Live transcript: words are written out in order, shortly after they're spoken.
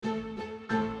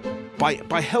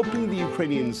by helping the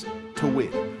Ukrainians to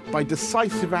win, by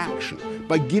decisive action,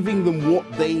 by giving them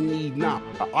what they need now.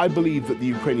 I believe that the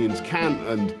Ukrainians can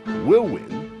and will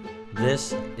win.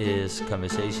 This is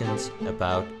Conversations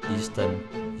about Eastern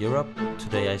Europe.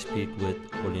 Today I speak with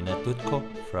Olena Dudko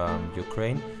from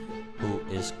Ukraine, who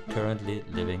is currently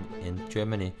living in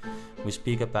Germany. We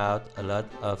speak about a lot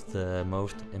of the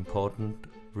most important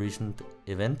recent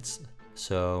events,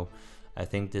 so I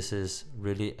think this is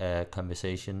really a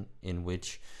conversation in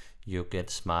which you get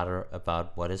smarter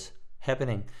about what is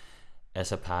happening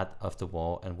as a part of the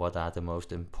war and what are the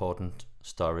most important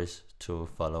stories to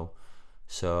follow.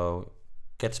 So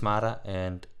get smarter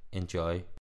and enjoy.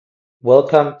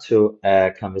 Welcome to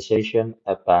a conversation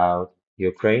about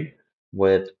Ukraine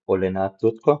with Olena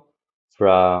Dudko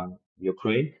from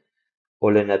Ukraine.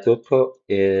 Olena Dudko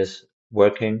is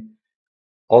working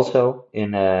also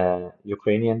in a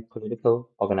Ukrainian political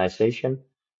organization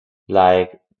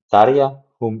like Daria,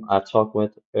 whom I talked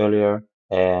with earlier,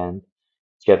 and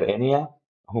Jevgenia,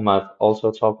 whom I've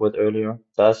also talked with earlier,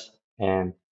 does.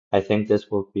 And I think this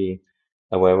will be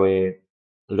a very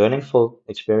learningful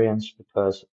experience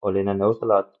because Olena knows a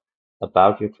lot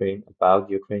about Ukraine, about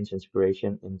Ukraine's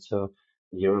inspiration into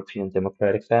the European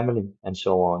democratic family, and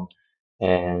so on.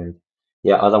 And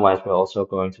yeah, otherwise, we're also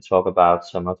going to talk about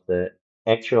some of the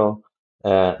actual,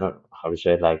 no, how to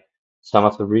say it, like some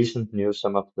of the recent news,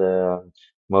 some of the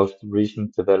most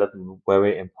recent development,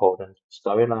 very important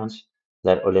storylines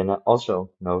that Olena also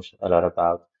knows a lot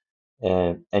about.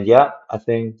 And yeah, I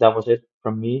think that was it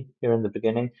from me here in the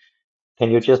beginning. Can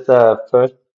you just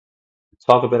first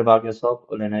talk a bit about yourself,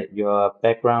 Olena, your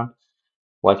background,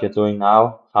 what you're doing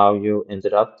now, how you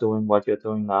ended up doing what you're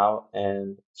doing now,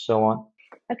 and so on?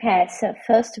 Okay, so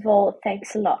first of all,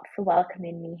 thanks a lot for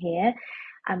welcoming me here.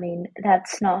 I mean,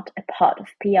 that's not a part of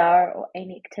PR or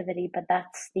any activity, but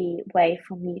that's the way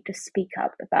for me to speak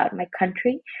up about my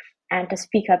country and to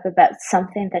speak up about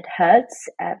something that hurts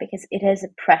because it is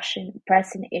a pressing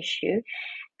issue.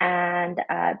 And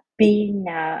being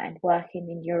now and working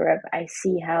in Europe, I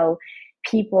see how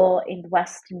people in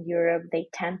Western Europe, they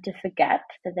tend to forget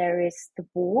that there is the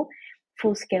war,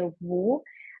 full-scale war,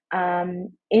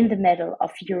 in the middle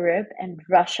of Europe and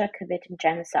Russia committing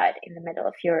genocide in the middle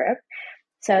of Europe.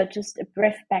 So just a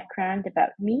brief background about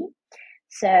me.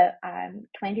 So I'm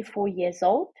 24 years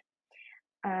old.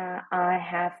 I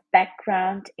have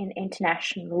background in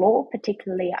international law,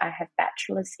 particularly I have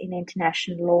bachelor's in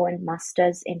international law and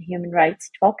master's in human rights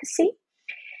advocacy.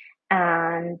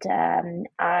 And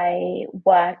I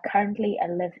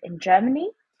live in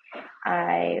Germany.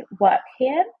 I work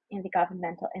here in the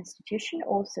governmental institution.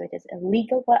 Also, it is a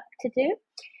legal work to do.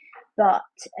 But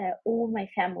all my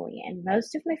family and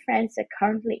most of my friends are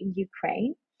currently in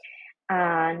Ukraine.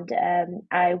 And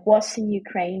I was in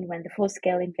Ukraine when the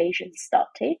full-scale invasion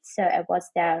started. So I was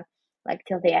there like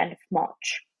till the end of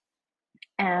March.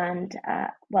 And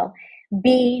well,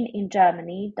 being in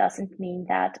Germany doesn't mean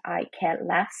that I care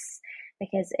less,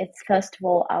 because it's first of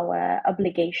all our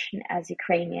obligation as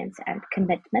Ukrainians and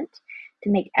commitment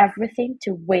to make everything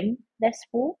to win this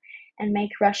war and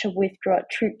make Russia withdraw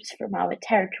troops from our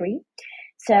territory.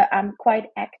 So I'm quite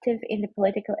active in the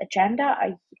political agenda.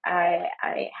 I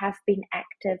have been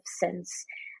active since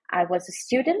I was a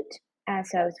student.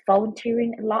 So I was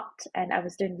volunteering a lot and I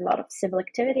was doing a lot of civil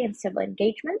activity and civil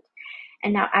engagement.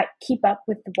 And now I keep up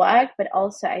with the work, but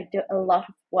also I do a lot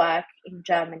of work in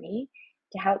Germany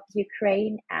to help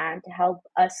Ukraine and to help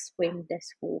us win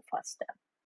this war faster.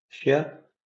 Sure.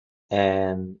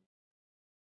 And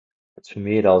to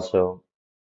me, it also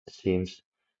seems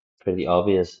pretty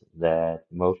obvious that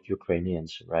most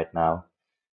Ukrainians right now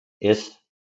is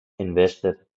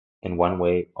invested in one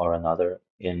way or another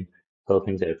in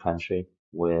helping their country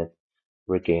with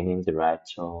regaining the right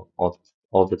to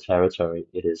all the territory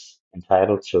it is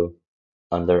entitled to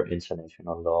under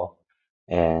international law.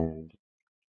 And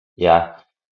yeah,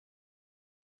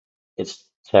 it's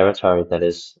territory that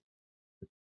is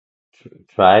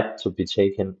tried to be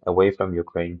taken away from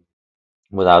Ukraine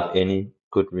without any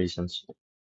good reasons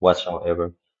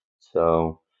whatsoever.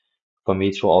 So for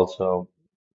me to also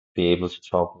be able to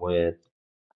talk with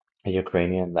a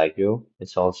Ukrainian like you,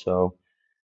 it's also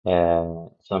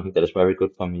something that is very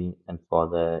good for me and for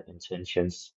the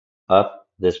intentions of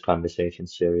this conversation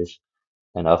series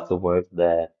and of the work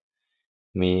that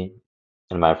me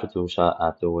and my producer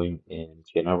are doing in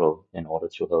general in order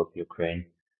to help Ukraine.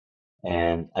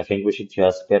 And I think we should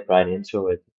just get right into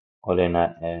it,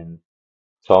 Olena, and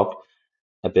talk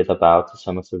a bit about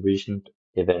some of the recent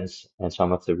events and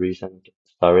some of the recent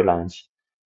storylines.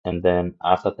 And then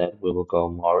after that, we will go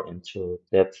more into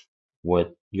depth with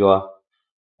your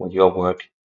with your work.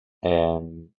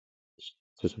 and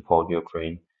to support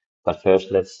Ukraine. But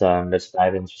first, let's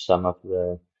dive into some of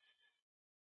the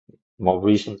more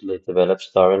recently developed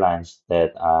storylines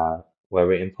that are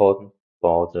very important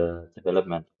for the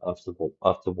development of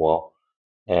the war.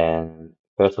 And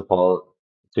first of all,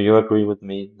 do you agree with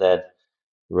me that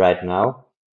right now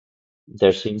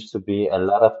there seems to be a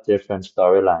lot of different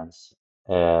storylines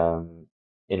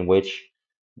in which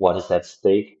what is at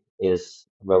stake is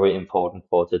very important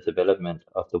for the development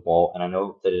of the war. And I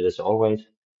know that it is always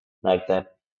like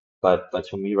that, but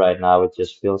to me right now it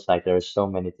just feels like there is so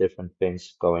many different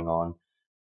things going on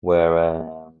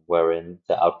wherein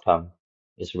the outcome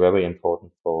is very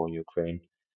important for Ukraine.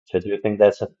 So do you think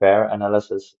that's a fair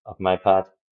analysis of my part?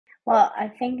 Well, I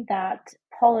think that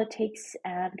politics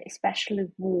and especially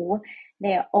war,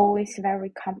 they are always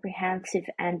very comprehensive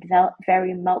and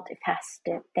very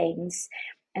multifaceted things,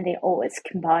 and they always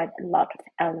combine a lot of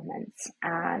elements,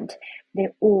 and they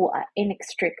all are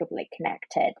inextricably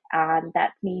connected. And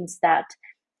that means that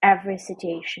every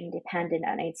situation, depending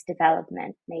on its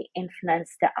development, may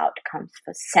influence the outcomes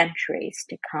for centuries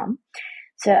to come.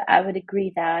 So I would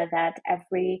agree there that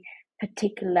every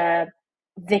particular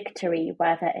victory,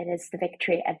 whether it is the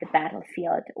victory at the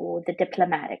battlefield or the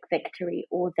diplomatic victory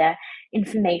or the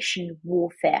information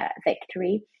warfare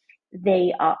victory,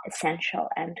 they are essential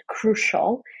and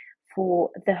crucial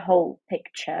for the whole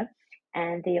picture,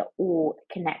 and they are all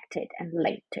connected and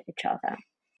linked to each other.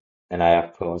 And I,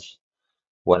 of course,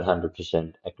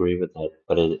 100% agree with that.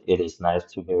 But it is nice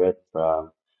to hear it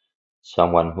from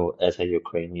someone who, as a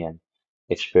Ukrainian,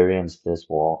 experienced this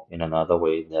war in another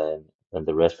way than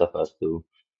the rest of us do.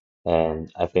 And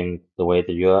I think the way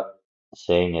that you're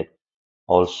saying it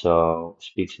also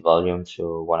speaks volume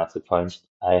to one of the points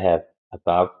I have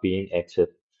about being active,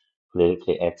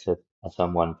 politically active, as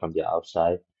someone from the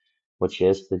outside, which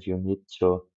is that you need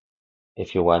to,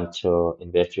 if you want to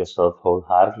invest yourself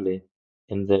wholeheartedly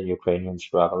in the Ukrainian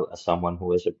struggle as someone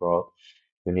who is abroad,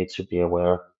 you need to be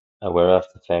aware of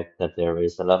the fact that there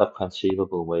is a lot of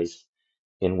conceivable ways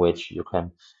in which you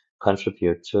can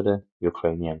contribute to the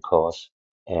Ukrainian cause.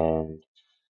 And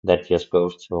that just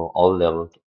goes to all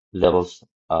levels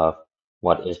of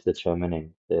what is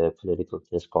determining the political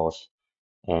discourse.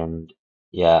 And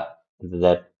yeah,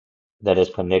 that that is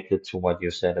connected to what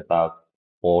you said about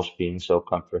wars being so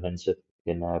comprehensive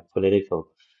in political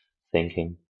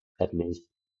thinking, at least.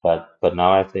 But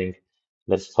now I think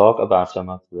let's talk about some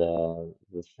of the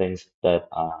things that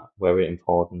are very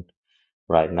important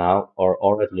right now,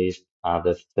 or at least are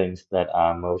the things that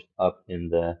are most up in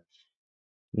the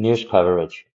news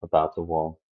coverage about the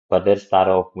war. But let's start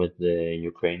off with the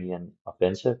Ukrainian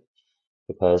offensive,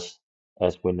 because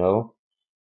as we know,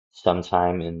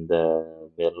 sometime in the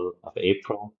middle of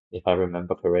April, if I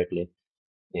remember correctly,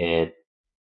 it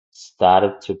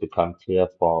started to become clear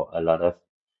for a lot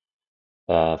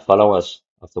of followers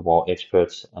of the war,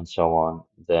 experts, and so on,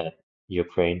 that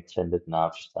Ukraine tended now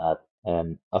to start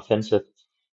an offensive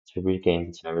to regain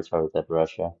the territory that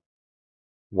Russia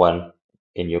won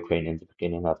in Ukraine in the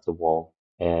beginning of the war.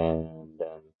 And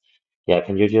yeah,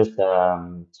 can you just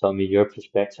tell me your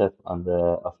perspective on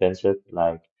the offensive?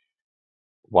 Like,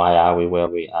 why are we where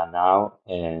we are now,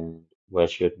 and where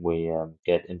should we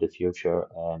get in the future,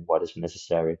 and what is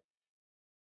necessary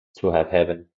to have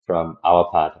happen from our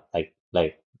part,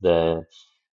 like the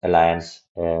alliance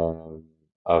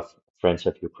of Friends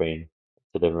of Ukraine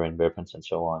delivering weapons and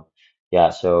so on. Yeah,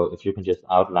 so if you can just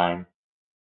outline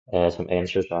some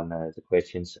answers on the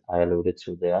questions I alluded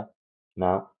to there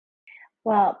now.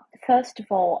 Well, first of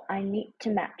all, I need to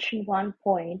mention one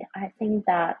point. I think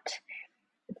that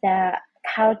the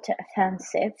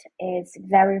counteroffensive is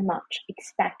very much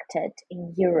expected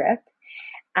in Europe,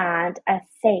 and I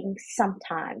think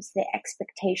sometimes the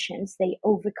expectations they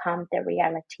overcome the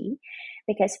reality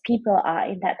because people are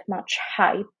in that much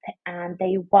hype and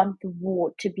they want the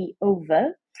war to be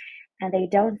over, and they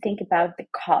don't think about the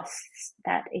costs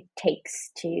that it takes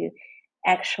to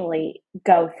actually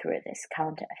go through this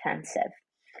counteroffensive.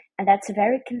 And that's a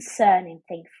very concerning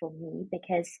thing for me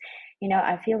because,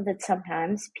 I feel that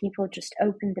sometimes people just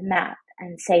open the map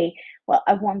and say, well,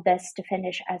 I want this to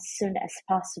finish as soon as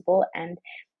possible and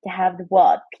to have the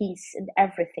world peace and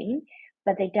everything.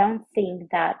 But they don't think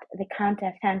that the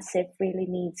counteroffensive really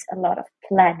needs a lot of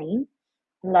planning,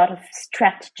 a lot of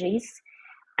strategies,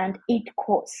 and it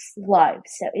costs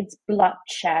lives. So it's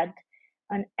bloodshed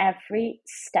on every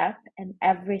step and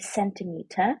every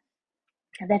centimeter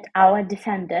that our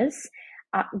defenders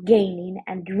are gaining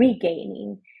and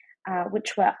regaining,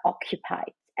 which were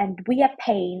occupied. And we are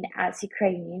paying, as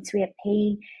Ukrainians, we are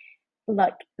paying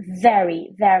like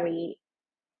very, very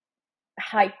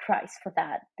high price for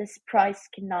that. This price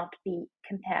cannot be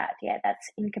compared. Yeah, that's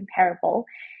incomparable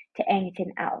to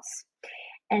anything else.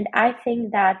 And I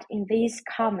think that in these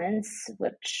comments,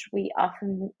 which we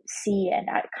often see and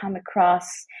I come across,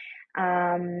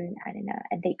 I don't know,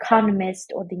 at The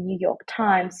Economist or the New York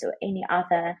Times or any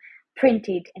other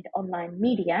printed and online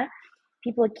media,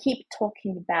 people keep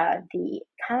talking about the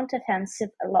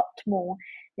counteroffensive a lot more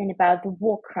than about the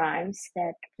war crimes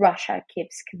that Russia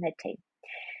keeps committing.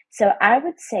 So I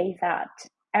would say that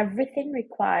everything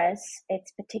requires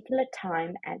its particular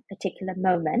time and particular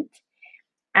moment,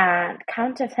 and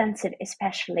counteroffensive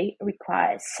especially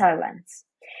requires silence.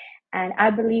 And I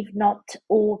believe not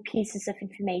all pieces of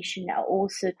information are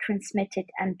also transmitted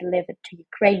and delivered to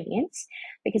Ukrainians,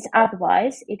 because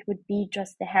otherwise it would be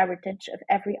just the heritage of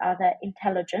every other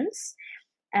intelligence,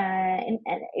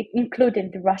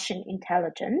 including the Russian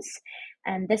intelligence.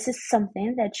 And this is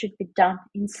something that should be done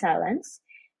in silence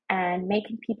and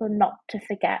making people not to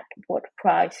forget what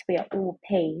price we are all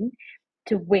paying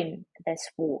to win this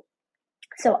war.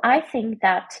 So I think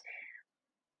that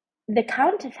the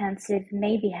counteroffensive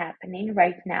may be happening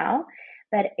right now,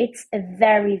 but it's a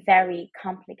very, very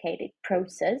complicated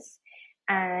process,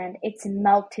 and it's a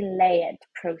multi-layered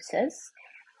process,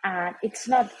 and it's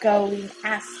not going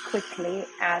as quickly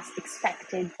as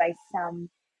expected by some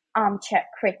armchair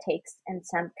critics and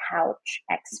some couch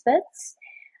experts,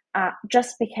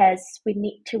 just because we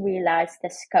need to realize the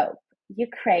scope.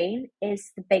 Ukraine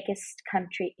is the biggest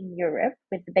country in Europe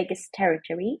with the biggest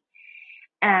territory,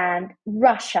 and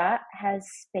Russia has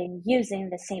been using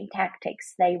the same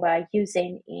tactics they were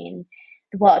using in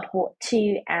World War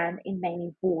II and in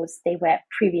many wars they were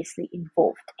previously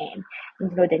involved in,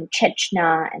 including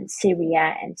Chechnya and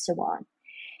Syria and so on.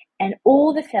 And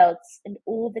all the fields and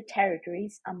all the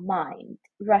territories are mined.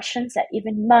 Russians are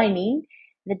even mining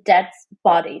the dead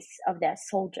bodies of their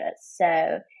soldiers.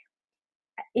 So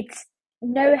it's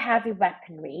no heavy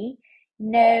weaponry,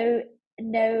 no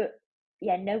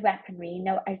weaponry,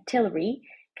 no artillery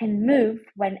can move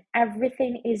when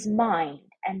everything is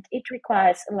mined, and it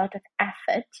requires a lot of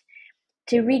effort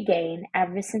to regain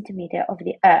every centimeter of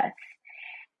the earth.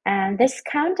 And this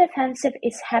counteroffensive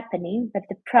is happening, but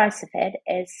the price of it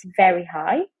is very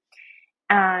high.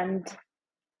 And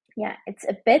yeah, it's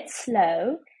a bit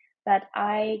slow, but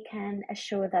I can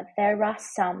assure that there are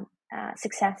some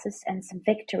successes and some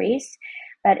victories,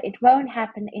 but it won't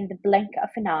happen in the blink of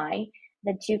an eye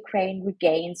that Ukraine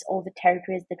regains all the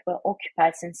territories that were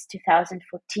occupied since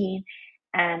 2014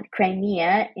 and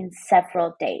Crimea in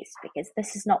several days, because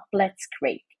this is not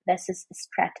blitzkrieg, this is a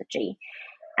strategy.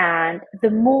 And the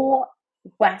more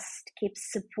West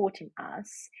keeps supporting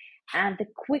us and the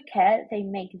quicker they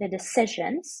make the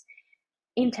decisions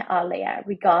inter alia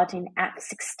regarding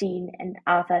F-16 and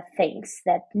other things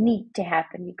that need to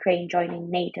happen, Ukraine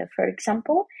joining NATO, for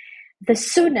example, the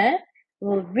sooner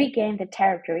we'll regain the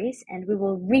territories and we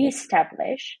will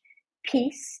reestablish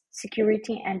peace,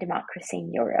 security, and democracy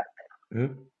in Europe.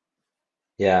 Mhm.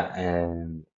 Yeah,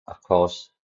 and of course,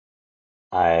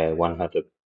 I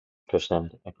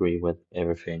 100% agree with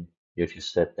everything you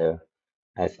just said there.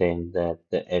 I think that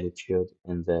the attitude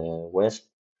in the West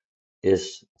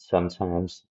is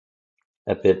sometimes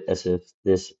a bit as if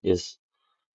this is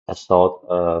a sort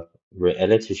of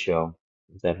reality show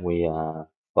that we are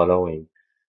following.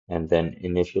 And then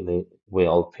initially we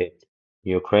all picked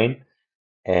Ukraine,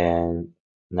 and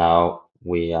now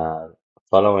we are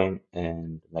following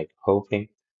and like hoping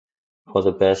for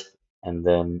the best. And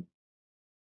then,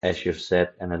 as you've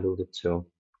said and alluded to,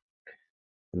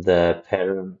 the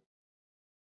pattern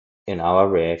in our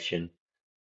reaction,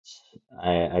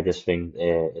 I just think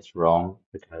it's wrong,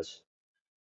 because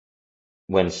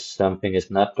when something is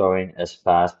not going as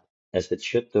fast as it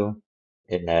should do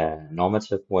in a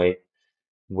normative way,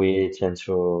 we tend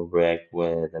to react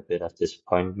with a bit of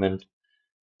disappointment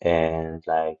and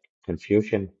like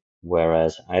confusion.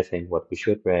 Whereas I think what we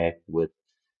should react with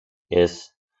is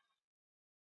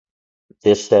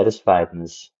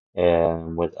dissatisfiedness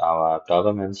with our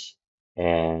governments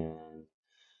and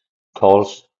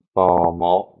calls for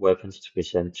more weapons to be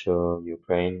sent to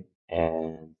Ukraine.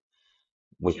 And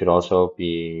we should also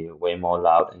be way more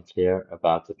loud and clear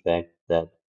about the fact that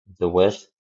the West,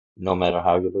 no matter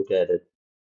how you look at it,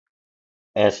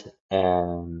 as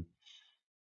an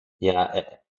yeah,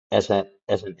 as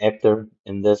an actor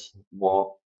in this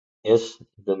war, is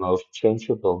the most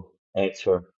changeable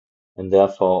actor, and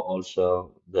therefore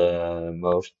also the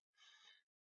most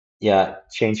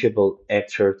changeable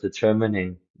actor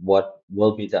determining what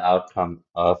will be the outcome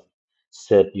of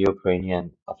said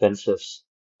Ukrainian offensives,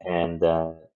 and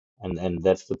and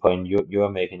that's the point you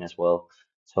are making as well.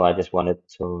 So I just wanted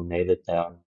to nail it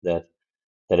down that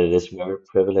it is very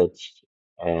privileged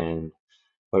and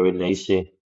very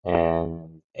lazy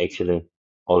and actually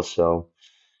also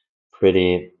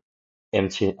pretty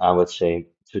empty, I would say,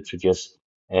 to just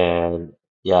and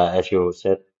yeah, as you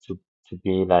said, to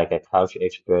be like a couch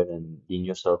expert and lean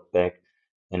yourself back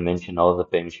and mention all the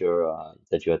things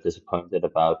that you're disappointed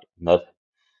about not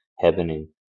happening.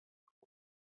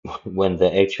 When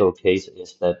the actual case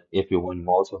is that if you want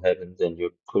more to happen, then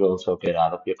you could also get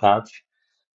out of your couch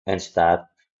and start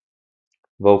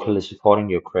vocally supporting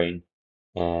Ukraine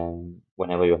and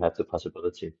whenever you have the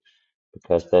possibility,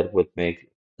 because that would make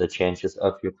the chances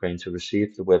of Ukraine to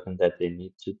receive the weapon that they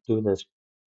need to do this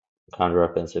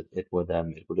counteroffensive, it would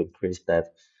increase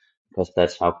that because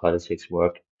that's how politics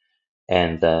work.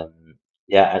 And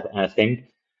yeah, I think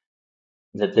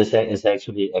that this is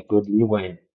actually a good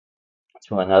leeway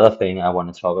to another thing I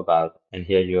want to talk about and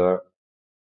hear your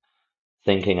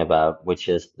thinking about, which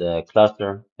is the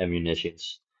cluster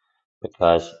ammunitions.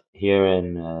 Because here in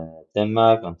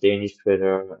Denmark, on Danish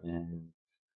Twitter, and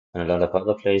a lot of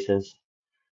other places,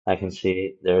 I can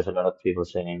see there's a lot of people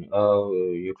saying, "Oh,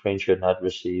 Ukraine should not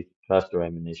receive cluster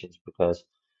ammunitions because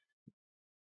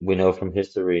we know from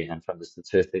history and from the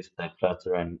statistics that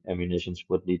cluster ammunitions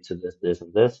would lead to this, this,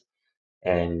 and this."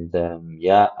 And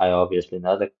yeah, I obviously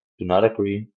do not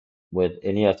agree with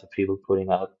any of the people putting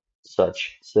out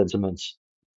such sentiments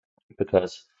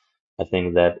because I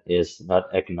think that is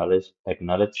not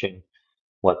acknowledging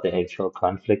what the actual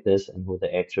conflict is and who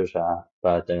the actors are.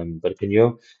 But can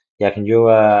you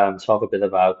talk a bit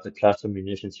about the cluster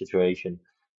munition situation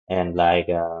and like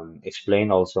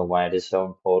explain also why it is so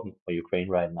important for Ukraine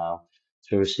right now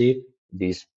to receive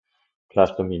these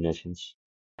cluster munitions?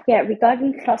 Yeah,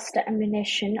 regarding cluster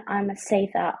ammunition, I must say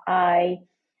that I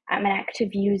am an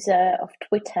active user of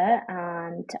Twitter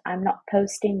and I'm not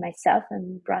posting myself.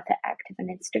 I'm rather active on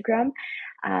Instagram,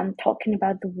 talking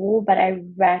about the war, but I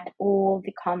read all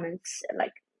the comments,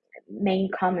 like main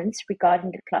comments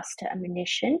regarding the cluster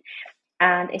ammunition,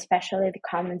 and especially the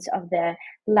comments of the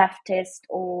leftist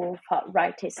or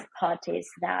rightist parties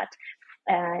that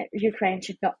Ukraine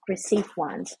should not receive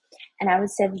ones. And I would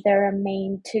say that there are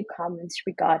main two comments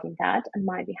regarding that on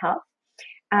my behalf.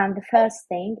 And the first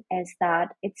thing is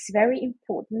that it's very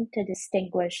important to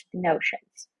distinguish the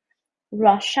notions.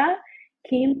 Russia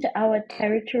came to our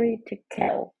territory to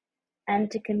kill and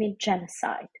to commit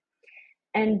genocide,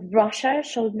 and Russia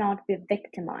shall not be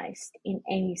victimized in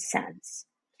any sense.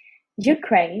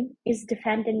 Ukraine is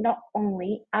defending not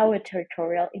only our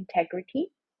territorial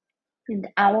integrity and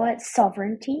our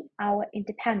sovereignty, our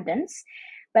independence,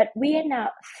 but we are now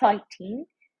fighting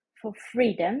for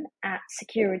freedom and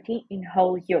security in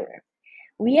whole Europe.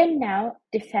 We are now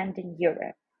defending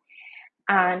Europe.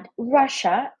 And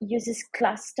Russia uses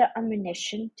cluster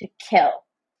ammunition to kill.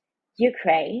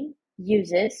 Ukraine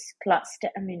uses cluster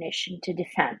ammunition to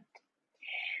defend.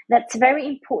 That's very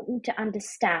important to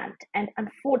understand. And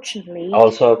unfortunately,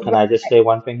 Also, can I just say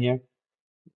one thing here?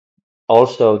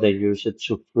 Also, they use it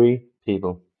to free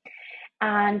people.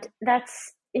 and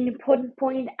that's an important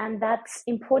point, and that's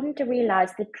important to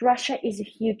realize that Russia is a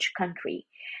huge country.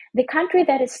 The country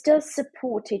that is still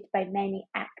supported by many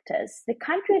actors, the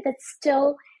country that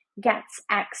still gets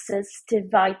access to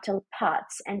vital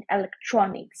parts and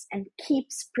electronics and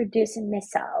keeps producing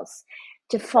missiles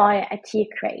to fire at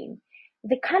Ukraine,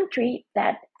 the country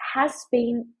that has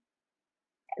been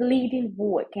leading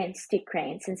war against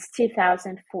Ukraine since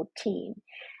 2014.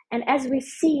 And as we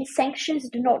see, sanctions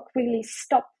do not really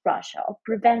stop Russia or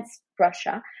prevent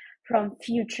Russia from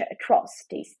future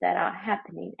atrocities that are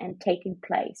happening and taking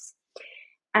place.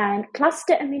 And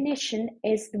cluster ammunition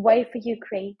is the way for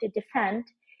Ukraine to defend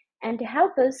and to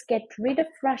help us get rid of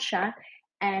Russia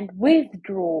and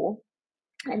withdraw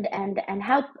and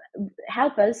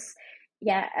help us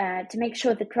to make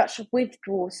sure that Russia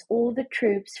withdraws all the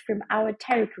troops from our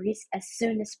territories as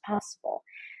soon as possible.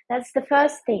 That's the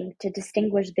first thing to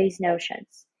distinguish these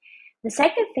notions. The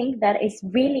second thing that is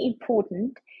really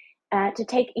important to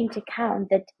take into account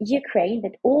that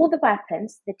all the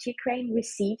weapons that Ukraine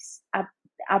receives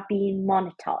are being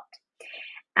monitored.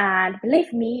 And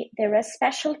believe me, there are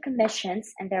special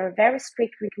commissions and there are very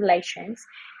strict regulations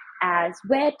as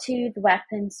where to the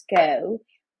weapons go,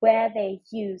 where they're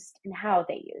used, and how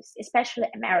they're used. Especially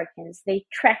Americans, they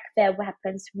track their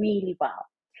weapons really well.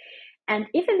 And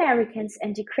if Americans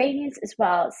and Ukrainians as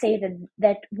well say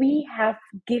that we have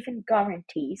given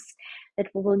guarantees that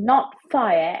we will not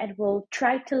fire and will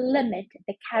try to limit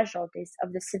the casualties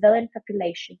of the civilian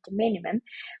population to minimum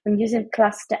when using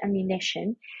cluster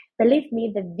ammunition, believe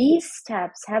me that these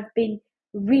steps have been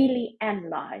really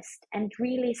analyzed and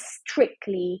really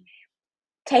strictly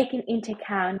taken into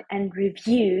account and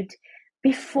reviewed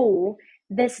before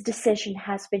this decision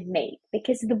has been made,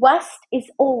 because the West is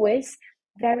always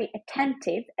very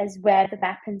attentive as where the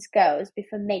weapons goes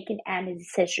before making any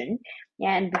decision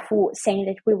and before saying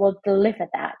that we will deliver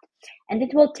that, and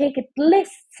it will take at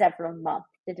least several months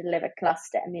to deliver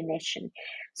cluster ammunition.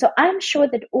 So I'm sure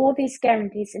that all these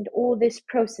guarantees and all these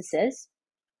processes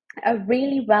are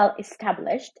really well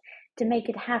established to make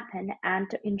it happen and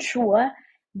to ensure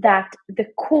that the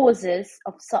causes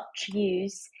of such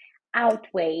use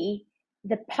outweigh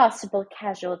the possible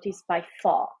casualties by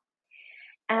far.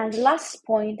 And the last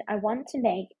point I want to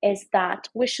make is that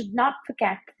we should not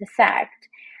forget the fact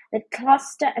that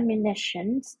cluster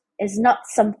ammunition is not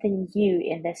something new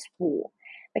in this war,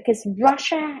 because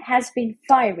Russia has been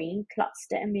firing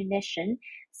cluster ammunition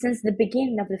since the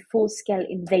beginning of the full-scale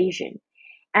invasion.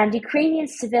 And Ukrainian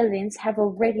civilians have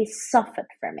already suffered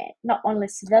from it, not only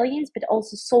civilians, but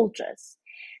also soldiers.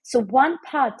 So one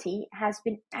party has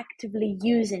been actively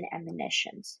using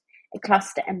ammunitions,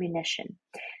 cluster ammunition.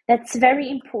 That's very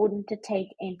important to take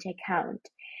into account.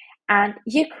 And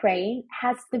Ukraine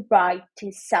has the right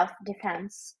to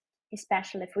self-defense,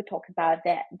 especially if we talk about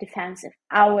the defense of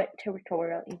our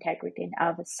territorial integrity and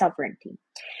our sovereignty.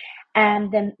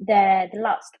 And then the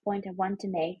last point I want to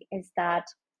make is that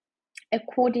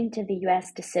according to the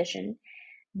US decision,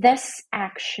 this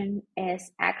action is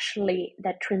actually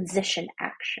the transition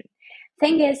action.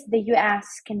 Thing is, the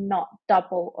US cannot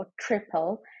double or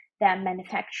triple their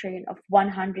manufacturing of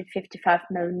 155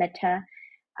 millimeter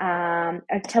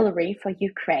artillery for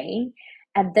Ukraine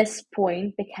at this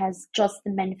point, because just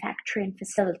the manufacturing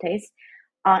facilities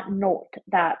are not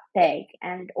that big,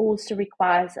 and it also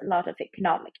requires a lot of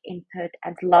economic input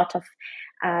and a lot of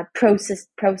process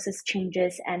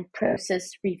changes and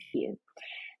process review.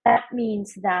 That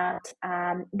means that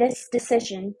this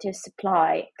decision to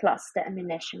supply cluster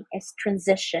ammunition is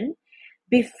transition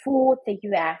before the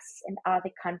US and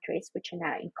other countries which are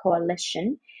now in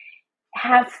coalition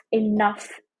have enough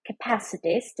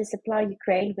capacities to supply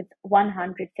Ukraine with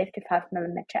 155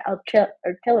 millimeter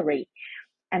artillery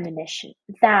ammunition.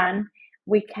 Then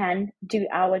we can do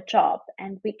our job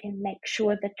and we can make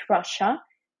sure that Russia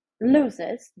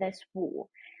loses this war.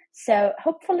 So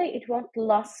hopefully it won't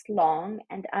last long,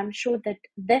 and I'm sure that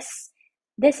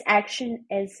this action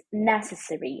is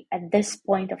necessary at this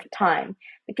point of time,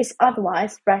 because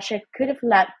otherwise Russia could have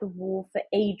led the war for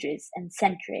ages and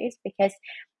centuries, because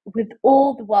with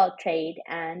all the world trade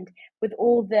and with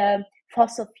all the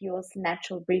fossil fuels and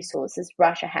natural resources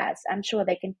Russia has, I'm sure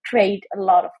they can trade a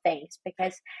lot of things,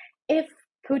 because if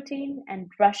Putin and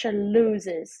Russia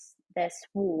loses this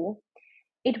war,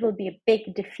 it will be a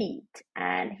big defeat,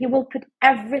 and he will put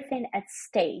everything at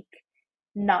stake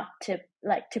not to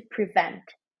prevent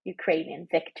Ukrainian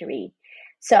victory.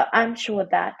 So I'm sure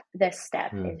that this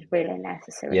step is really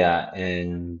necessary. Yeah,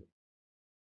 and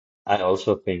I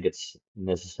also think it's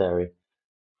necessary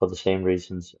for the same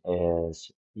reasons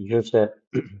as you said,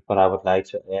 but I would like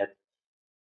to add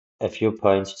a few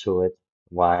points to it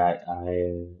why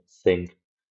I think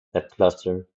that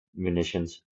cluster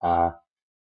munitions are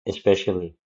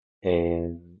especially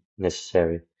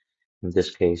necessary in this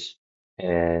case.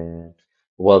 Uh,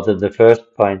 well, the first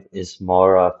point is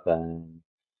more of an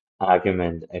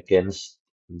argument against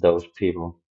those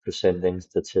people presenting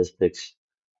statistics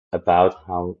about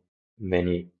how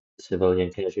many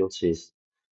civilian casualties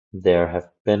there have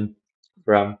been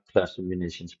from cluster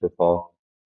munitions before.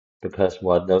 Because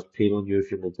what those people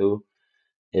usually do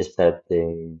is that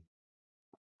they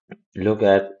look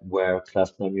at where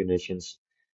cluster munitions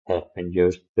have been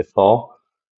used before,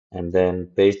 and then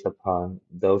based upon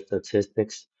those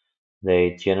statistics,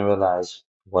 they generalize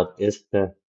what is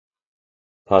the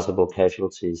possible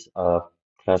casualties of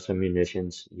cluster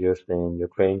munitions used in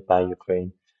Ukraine by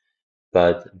Ukraine.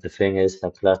 But the thing is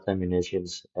that cluster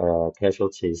munitions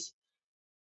casualties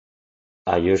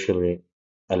are usually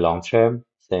a long-term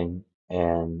thing,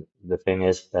 and the thing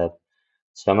is that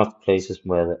some of the places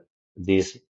where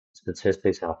these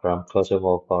statistics are from,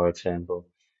 Kosovo, for example,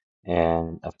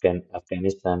 and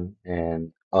Afghanistan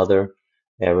and other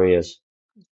areas,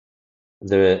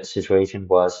 the situation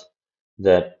was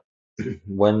that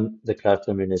when the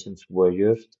cluster munitions were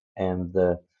used and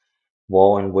the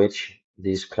war in which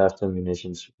these cluster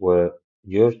munitions were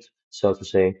used, so to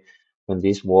say, when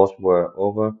these wars were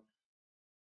over,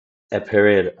 a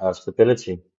period of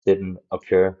stability didn't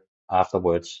occur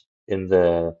afterwards in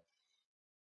the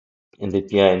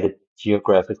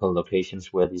geographical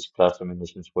locations where these cluster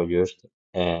munitions were used,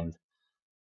 and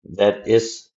that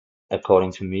is,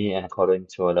 according to me and according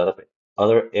to a lot of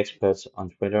other experts on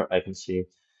Twitter, I can see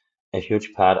a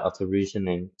huge part of the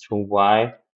reasoning to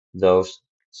why those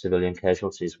civilian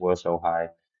casualties were so high.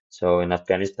 So in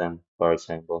Afghanistan, for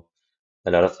example,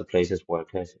 a lot of the places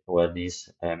where these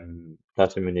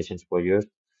cluster munitions were used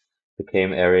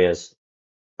became areas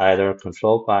either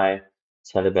controlled by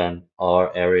Taliban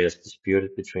or areas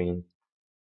disputed between,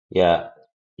 yeah,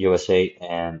 USA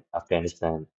and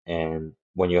Afghanistan. And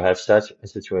when you have such a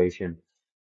situation,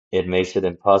 it makes it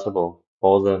impossible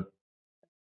for the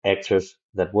actors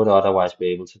that would otherwise be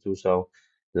able to do so,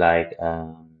 like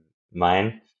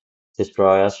mine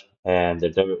destroyers, and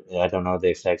I don't know the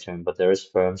exact term, but there is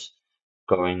firms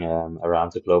going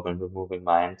around the globe and removing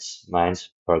mines,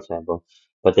 for example.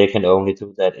 But they can only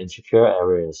do that in secure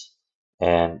areas,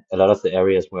 and a lot of the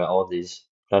areas where all these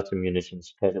cluster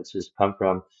munitions casualties come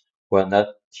from were not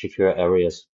secure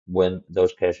areas when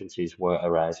those casualties were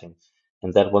arising,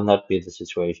 and that will not be the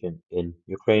situation in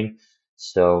Ukraine.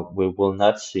 So we will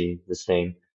not see the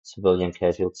same civilian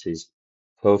casualties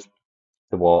post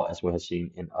the war as we have seen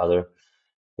in other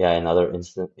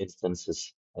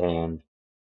instances. And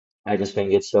I just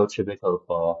think it's so typical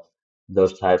for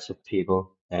those types of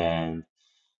people and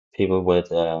people with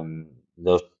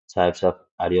those types of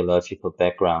ideological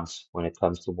backgrounds when it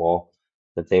comes to war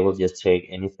that they will just take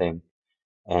anything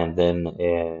and then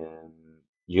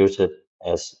use it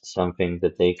as something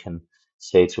that they can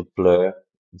say to blur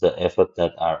the effort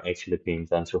that are actually being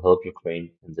done to help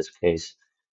Ukraine in this case.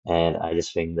 And I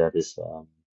just think that is,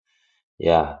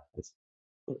 yeah,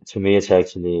 to me, it's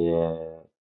actually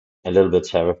a little bit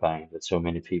terrifying that so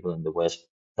many people in the West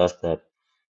does that.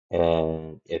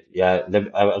 And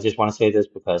I just want to say this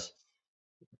because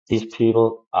these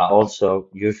people are also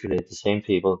usually the same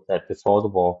people that before the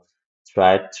war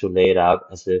tried to lay it out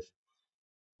as if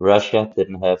Russia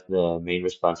didn't have the main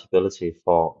responsibility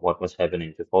for what was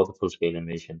happening before the full-scale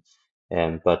invasion,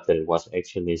 and but there was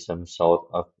actually some sort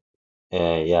of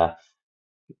yeah,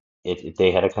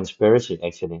 they had a conspiracy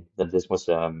actually that this was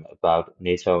about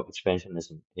NATO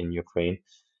expansionism in Ukraine,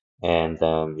 and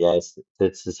yeah,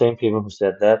 it's the same people who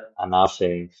said that are now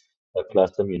saying that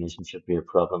cluster munitions should be a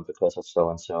problem because of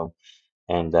so and so,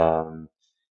 and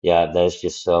yeah, that's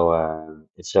just so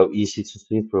it's so easy to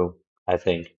see through, I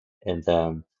think.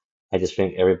 And I just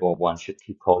think everyone should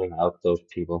keep calling out those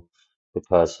people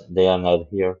because they are not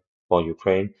here for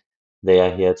Ukraine. They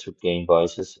are here to gain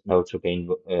voices, no, to gain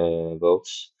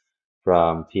votes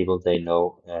from people they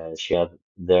know share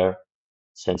their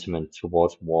sentiment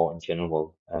towards war in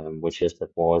general, which is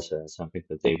that war is something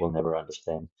that they will never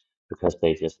understand because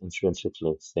they just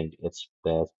intrinsically think it's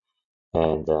bad.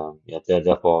 And yeah,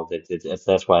 therefore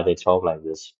that's why they talk like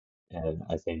this,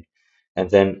 I think. And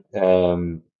then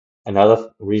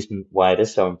another reason why it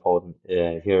is so important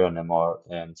here on a more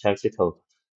tactical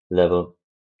level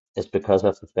is because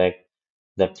of the fact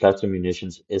that cluster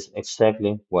munitions is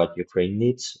exactly what Ukraine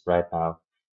needs right now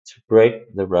to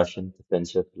break the Russian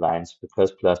defensive lines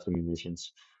because cluster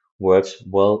munitions works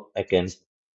well against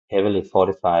heavily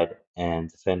fortified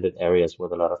and defended areas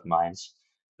with a lot of mines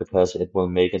because it will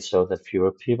make it so that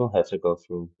fewer people have to go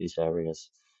through these areas.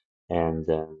 And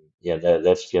yeah,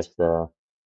 that's just the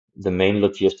main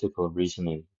logistical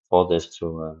reasoning for this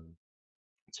to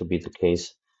be the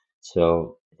case.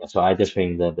 So, so I just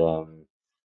think that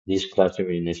these cluster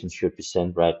munitions should be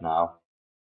sent right now.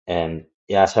 And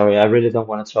yeah, sorry, I really don't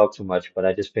want to talk too much, but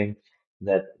I just think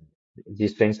that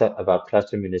these things about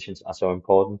cluster munitions are so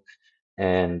important.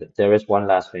 And there is one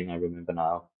last thing I remember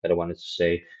now that I wanted to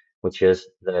say, which is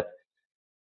that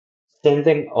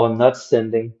sending or not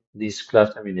sending these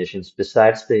cluster munitions,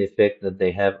 besides the effect that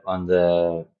they have on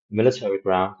the military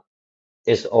ground,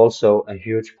 is also a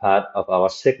huge part of our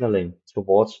signaling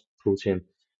towards Putin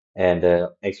and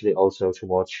actually also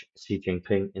towards Xi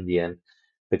Jinping in the end,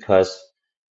 because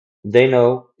they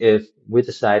know if we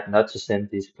decide not to send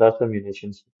these cluster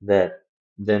munitions, that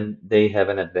then they have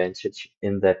an advantage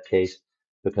in that case,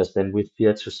 because then we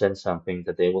fear to send something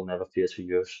that they will never fear to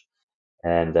use,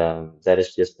 and that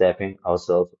is just stabbing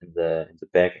ourselves in the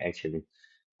back, actually.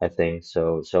 I think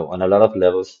so. So on a lot of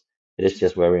levels, it is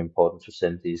just very important to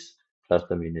send these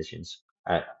cluster munitions.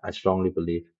 I strongly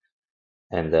believe.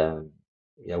 And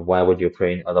yeah, why would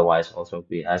Ukraine otherwise also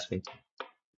be asking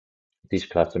these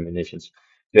cluster munitions?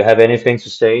 Do you have anything to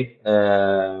say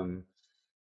to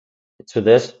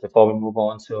this before we move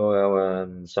on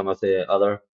to some of the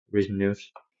other recent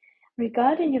news?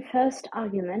 Regarding your first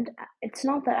argument, it's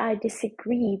not that I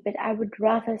disagree, but I would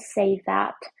rather say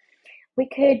that we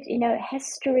could,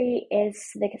 history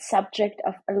is the subject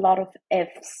of a lot of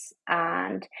ifs,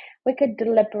 and we could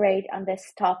deliberate on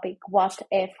this topic, what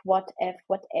if, what if,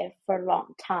 what if, for a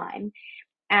long time.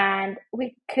 And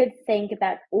we could think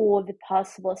about all the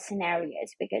possible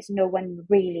scenarios because no one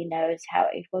really knows how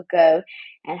it will go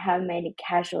and how many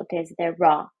casualties there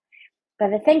are.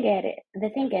 But the thing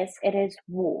is, it is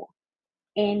war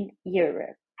in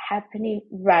Europe happening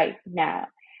right now,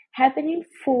 happening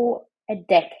for a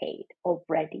decade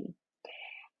already.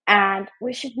 And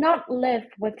we should not live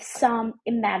with some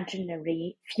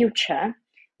imaginary future,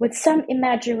 with some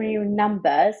imaginary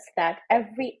numbers that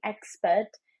every expert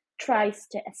tries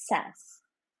to assess.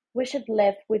 We should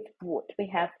live with what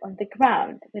we have on the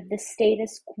ground, with the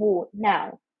status quo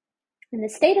now. And the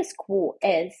status quo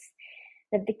is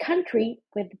that the country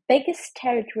with the biggest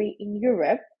territory in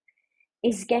Europe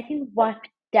is getting wiped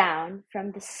down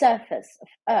from the surface of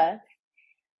Earth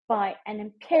by an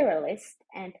imperialist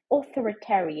and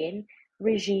authoritarian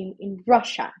regime in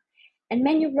Russia. And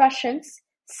many Russians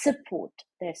support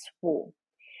this war.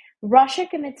 Russia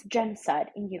commits genocide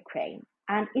in Ukraine,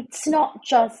 and it's not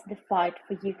just the fight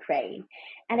for Ukraine.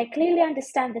 And I clearly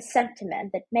understand the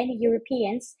sentiment that many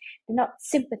Europeans do not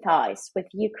sympathize with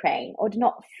Ukraine or do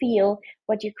not feel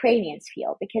what Ukrainians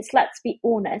feel, because let's be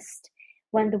honest,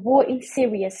 when the war in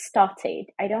Syria started,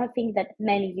 I don't think that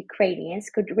many Ukrainians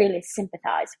could really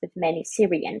sympathize with many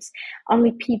Syrians.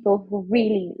 Only people who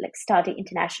really study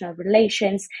international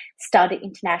relations, study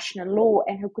international law,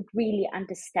 and who could really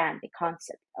understand the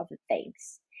concept of the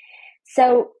things.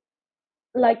 So,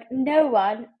 no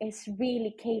one is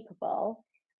really capable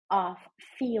of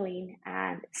feeling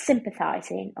and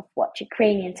sympathizing of what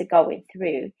Ukrainians are going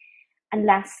through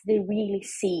unless they really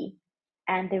see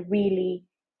and they really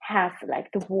have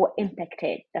the war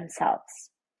impacted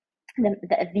themselves,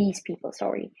 these people,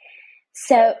 sorry.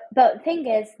 So, but the thing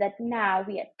is that now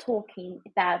we are talking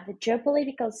about the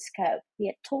geopolitical scope. We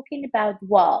are talking about the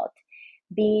world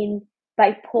being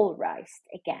bipolarized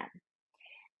again.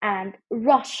 And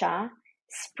Russia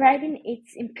spreading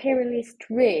its imperialist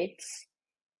roots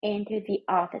into the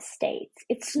other states.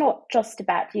 It's not just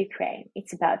about Ukraine.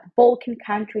 It's about the Balkan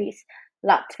countries,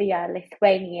 Latvia,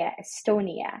 Lithuania,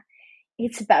 Estonia.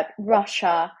 It's about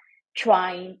Russia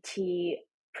trying to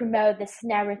promote this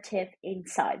narrative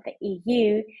inside the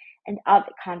EU and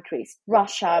other countries.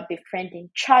 Russia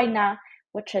befriending China,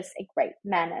 which is a great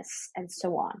menace, and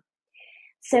so on.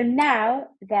 So now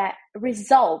the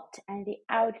result and the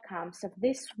outcomes of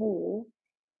this war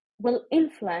will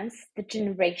influence the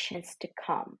generations to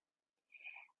come.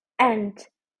 And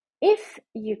if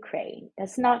Ukraine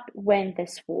does not win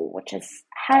this war, which is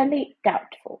highly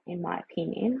doubtful in my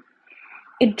opinion,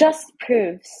 it just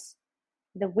proves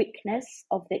the weakness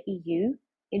of the EU.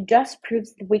 It just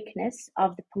proves the weakness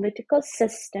of the political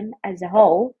system as a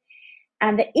whole.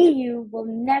 And the EU will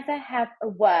never have a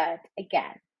word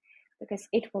again because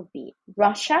it will be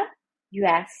Russia,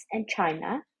 US, and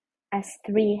China as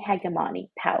three hegemonic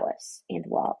powers in the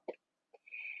world.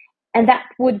 And that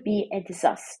would be a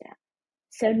disaster.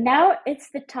 So now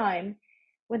it's the time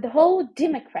when the whole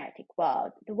democratic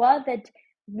world, the world that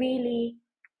really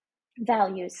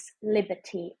values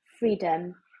liberty,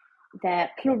 freedom, the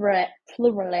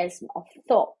pluralism of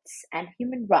thoughts and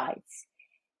human rights,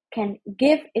 can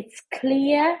give its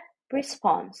clear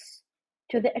response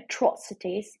to the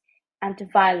atrocities and the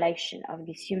violation of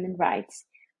these human rights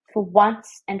for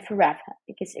once and forever.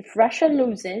 Because if Russia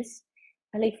loses,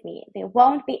 believe me, they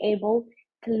won't be able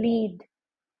to lead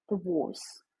the wars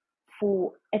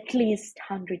for at least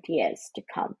 100 years to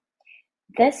come.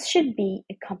 This should be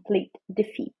a complete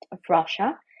defeat of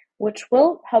Russia, which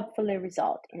will hopefully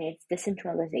result in its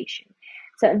decentralization.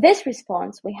 So in this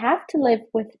response, we have to live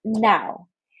with now.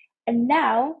 And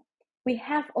now we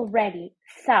have already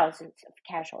thousands of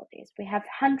casualties. We have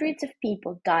hundreds of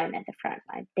people dying at the front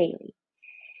line daily.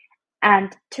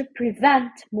 And to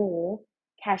prevent more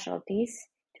casualties,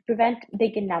 to prevent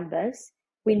bigger numbers,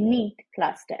 we need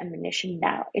cluster ammunition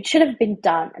now. It should have been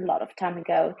done a lot of time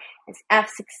ago as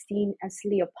F-16, as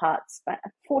Leopards, but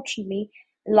unfortunately,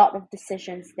 a lot of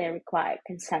decisions, they require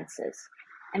consensus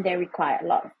and they require a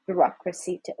lot of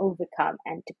bureaucracy to overcome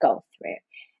and to go through.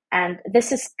 And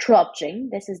this is trudging,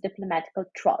 this is diplomatical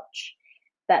trudge,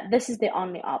 but this is the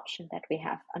only option that we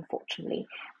have, unfortunately.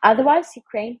 Otherwise,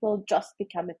 Ukraine will just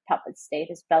become a puppet state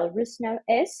as Belarus now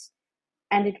is,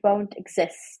 and it won't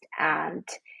exist. And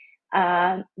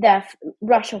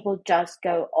Russia will just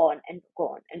go on and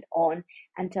on and on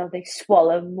until they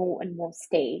swallow more and more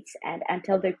states and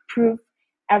until they prove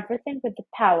everything with the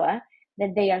power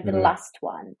that they are the last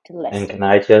one to And listen. can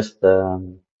I just,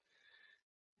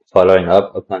 following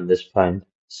up upon this point,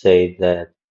 say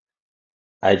that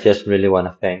I just really want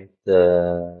to thank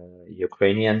the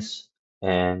Ukrainians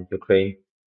and Ukraine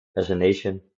as a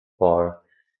nation for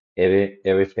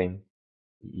everything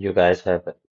you guys have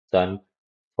done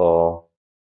for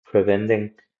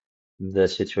preventing the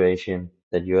situation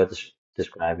that you are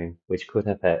describing, which could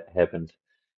have happened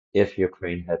if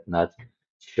Ukraine had not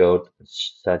showed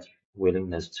such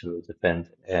willingness to defend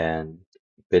and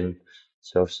been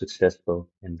so successful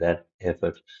in that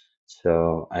effort.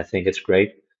 So I think it's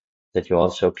great that you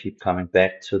also keep coming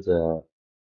back to the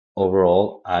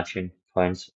overall arching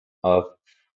points of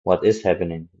what is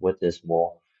happening with this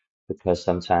war, because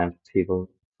sometimes people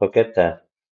forget that.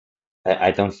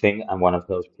 I don't think I'm one of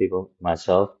those people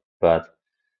myself, but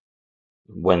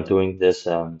when doing this,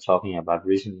 talking about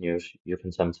recent news, you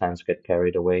can sometimes get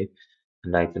carried away,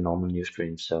 like the normal news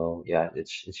stream. So yeah,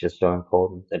 it's just so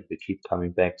important that we keep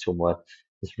coming back to what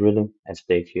is really at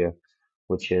stake here,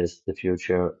 which is the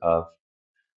future of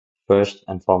first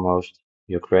and foremost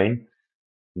Ukraine,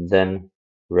 then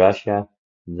Russia,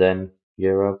 then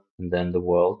Europe, and then the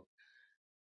world.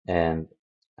 And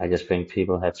I just think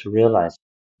people have to realize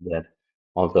that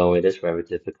although it is very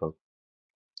difficult,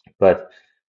 but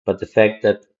the fact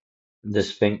that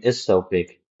this thing is so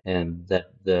big and that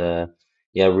the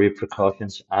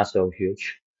repercussions are so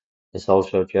huge is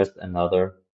also just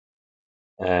another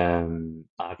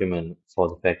argument for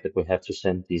the fact that we have to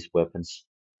send these weapons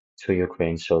to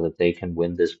Ukraine so that they can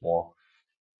win this war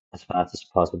as fast as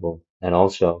possible, and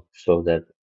also so that,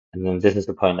 and then this is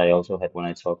the point I also had when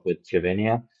I talked with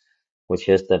Jevenia, which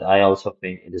is that I also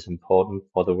think it is important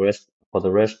for the rest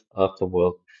of the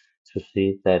world to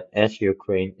see that as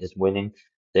Ukraine is winning,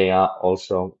 they are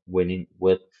also winning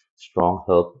with strong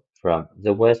help from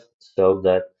the West, so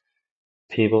that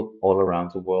people all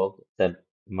around the world that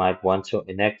might want to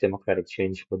enact democratic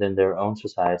change within their own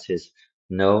societies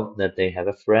know that they have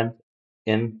a friend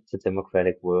in the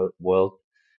democratic world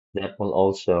that will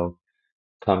also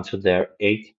come to their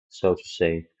aid, so to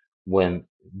say, when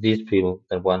these people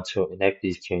that want to enact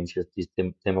these changes, these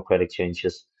democratic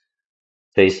changes,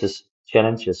 faces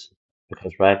challenges.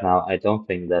 Because right now, I don't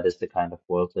think that is the kind of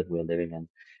world that we're living in,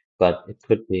 but it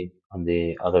could be on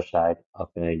the other side of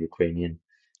a Ukrainian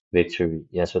victory.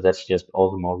 Yeah, so that's just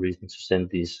all the more reason to send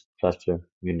these cluster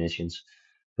munitions,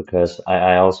 because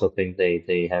I also think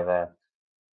they have a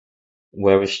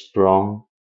very strong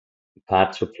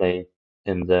part to play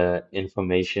in the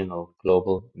informational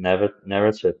global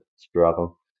narrative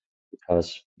struggle.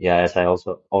 Because, yeah, as I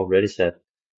also already said,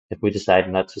 if we decide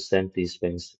not to send these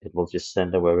things, it will just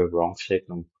send a very wrong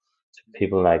signal to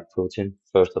people like Putin,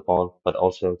 first of all, but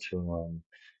also to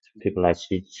people like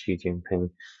Xi Jinping.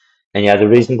 And yeah, the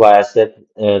reason why I said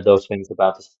those things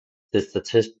about the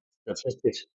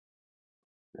statistics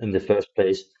in the first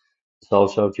place is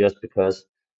also just because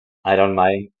I don't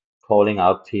mind calling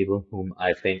out people whom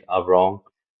I think are wrong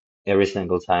every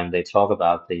single time they talk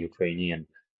about the Ukrainian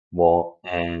war,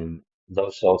 and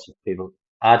those sorts of people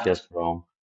are just wrong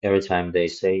every time they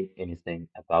say anything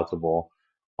about the war,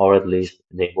 or at least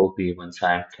they will be when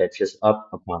time catches up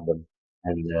upon them.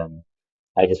 And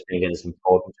I just think it is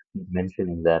important to keep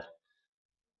mentioning that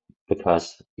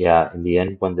because, yeah, in the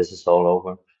end, when this is all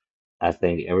over, I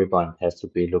think everyone has to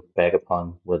be looked back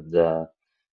upon with an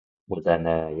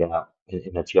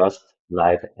in a just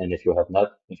light. And if you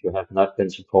have not been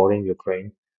supporting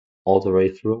Ukraine all the way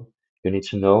through, you need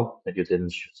to know that you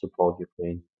didn't support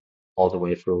Ukraine all the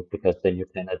way through, because then you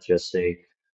cannot just say,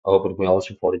 oh, but we all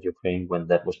supported Ukraine, when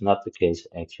that was not the case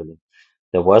actually.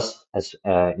 There was, as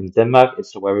in Denmark,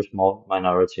 it's a very small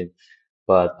minority,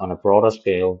 but on a broader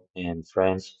scale in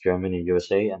France, Germany,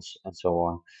 USA, and so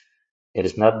on, it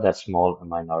is not that small a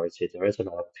minority. There is a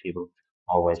lot of people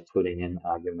always putting in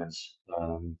arguments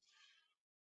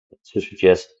to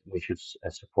suggest we should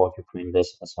support Ukraine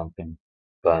less or something.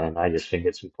 But and I just think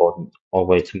it's important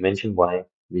always to mention why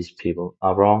these people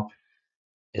are wrong.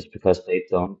 It's because they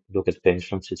don't look at things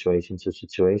from situation to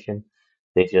situation.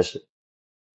 They just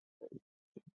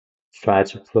try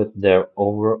to put their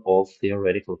overall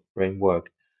theoretical framework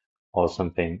or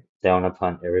something down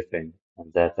upon everything,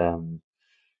 and that's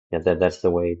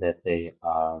the way that they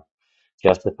are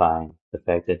justifying the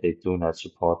fact that they do not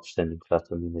support sending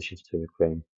cluster munitions to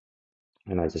Ukraine.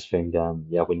 And I just think,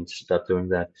 we need to stop doing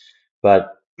that. But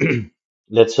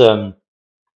let's,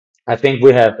 I think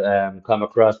we have come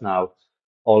across now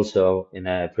also in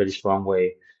a pretty strong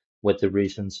way with the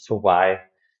reasons to why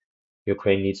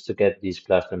Ukraine needs to get these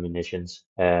cluster munitions.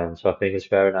 So I think it's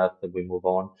fair enough that we move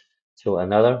on to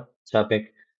another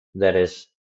topic that is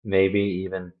maybe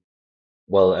even,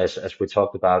 well, as we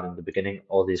talked about in the beginning,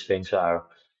 all these things are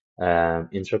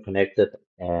interconnected,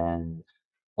 and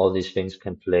all these things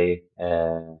can play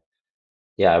a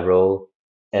role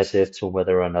as if to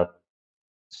whether or not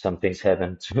some things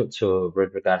happen to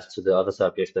with regards to the other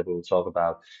subjects that we will talk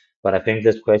about. But I think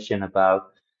this question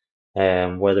about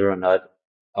whether or not,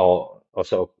 or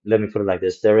so let me put it like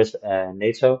this: there is a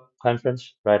NATO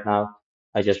conference right now.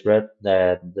 I just read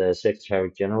that the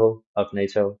Secretary General of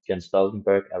NATO, Jens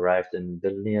Stoltenberg, arrived in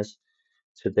Vilnius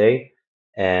today,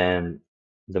 and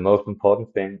the most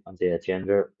important thing on the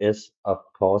agenda is, of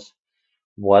course,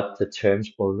 what the terms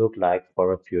will look like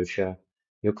for a future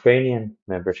Ukrainian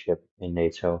membership in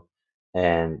NATO.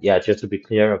 And yeah, just to be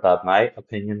clear about my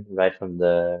opinion right from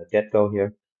the get-go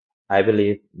here, I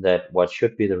believe that what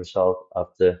should be the result of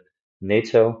the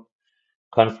NATO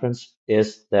conference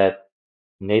is that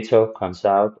NATO comes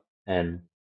out and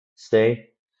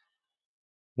say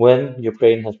when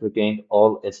Ukraine has regained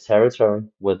all its territory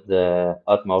with the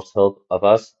utmost help of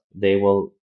us, they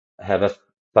will have a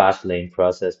fast lane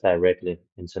process directly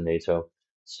into NATO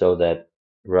so that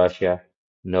Russia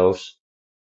knows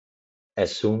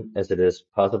as soon as it is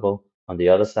possible on the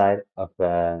other side of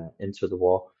into the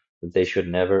war that they should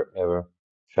never ever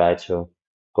try to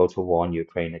go to war in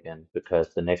Ukraine again,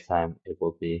 because the next time it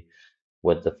will be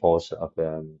with the force of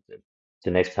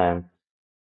the next time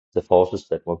the forces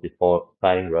that will be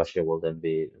fighting Russia will then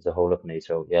be the whole of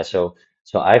NATO. Yeah, so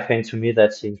I think to me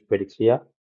that seems pretty clear,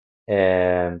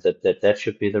 and that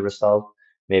should be the result.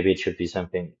 Maybe it should be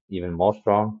something even more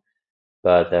strong.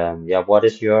 But yeah, what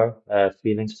is your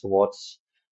feelings towards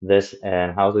this,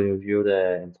 and how do you view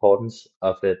the importance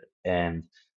of it, and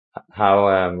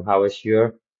how is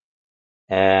your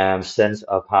sense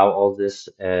of how all this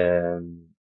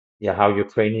yeah, how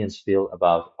Ukrainians feel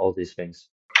about all these things?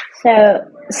 So,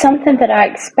 something that I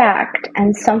expect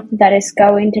and something that is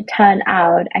going to turn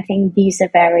out, I think these are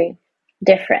very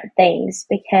different things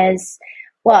because,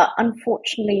 well,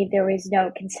 unfortunately, there is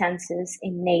no consensus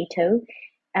in NATO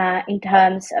in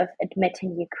terms of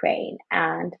admitting Ukraine.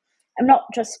 And I'm not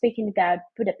just speaking about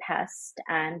Budapest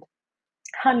and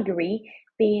Hungary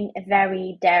being a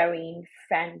very daring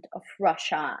friend of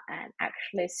Russia and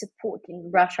actually supporting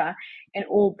Russia in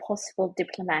all possible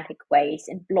diplomatic ways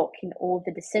and blocking all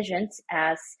the decisions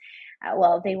as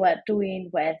well they were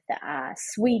doing with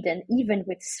Sweden, even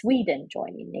with Sweden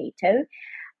joining NATO.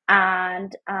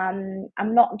 And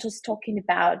I'm not just talking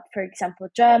about, for example,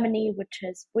 Germany,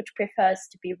 which prefers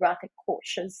to be rather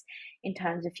cautious in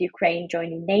terms of Ukraine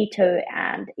joining NATO,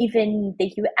 and even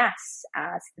the US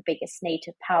as the biggest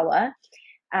NATO power,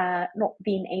 not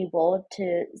being able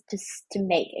to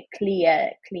make a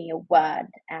clear word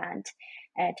and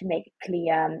to make a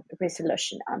clear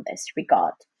resolution on this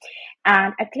regard.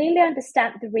 And I clearly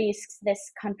understand the risks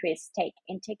this countries take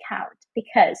into account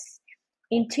because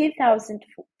in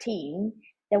 2014,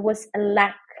 there was a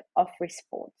lack of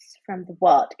response from the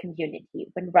world community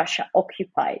when Russia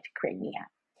occupied Crimea.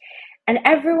 And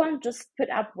everyone just put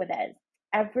up with it.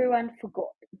 Everyone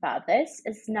forgot about this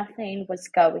as nothing was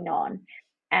going on,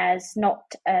 as not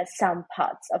some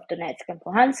parts of Donetsk and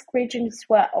Luhansk regions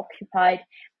were occupied,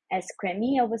 as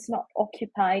Crimea was not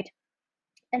occupied.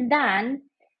 And then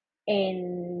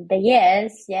in the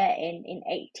years, in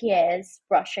 8 years,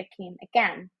 Russia came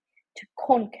again to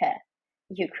conquer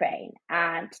Ukraine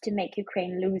and to make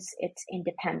Ukraine lose its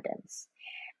independence.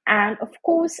 And of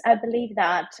course, I believe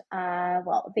that,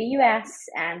 the US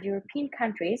and European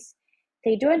countries,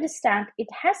 they do understand it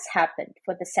has happened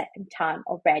for the second time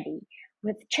already.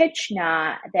 With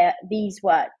Chechnya, these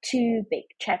were two big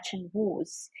Chechen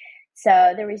wars.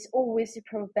 So there is always a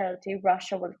probability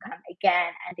Russia will come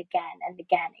again and again and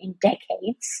again in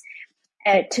decades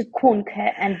to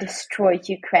conquer and destroy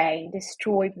Ukraine,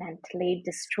 destroy mentally,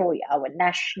 destroy our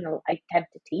national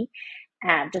identity,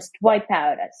 and just wipe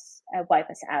us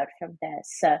out from the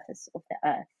surface of the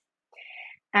earth.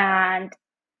 And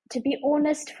to be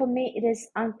honest, for me, it is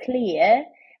unclear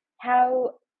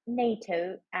how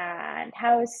NATO and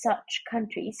how such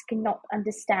countries cannot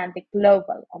understand the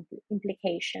global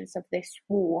implications of this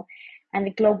war and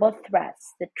the global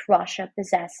threats that Russia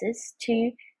possesses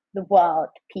to the world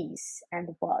peace and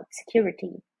the world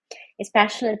security,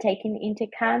 especially taking into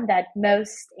account that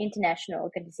most international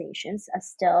organizations are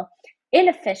still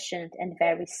inefficient and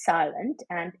very silent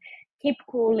and keep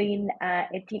calling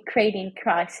it Ukrainian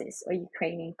crisis or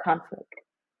Ukrainian conflict.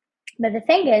 But the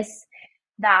thing is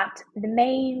that the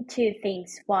main two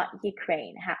things why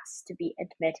Ukraine has to be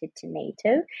admitted to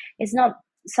NATO is not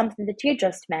something that you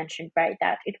just mentioned, right?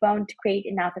 That it won't create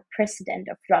another precedent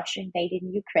of Russia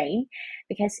invading Ukraine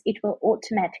because it will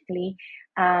automatically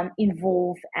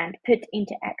involve and put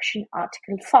into action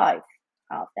Article 5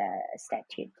 of the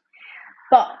statute.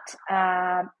 But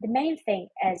the main thing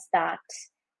is that,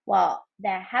 Well,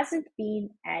 there hasn't been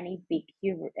any big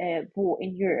war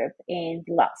in Europe in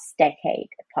the last decade,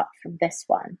 apart from this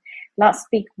one. Last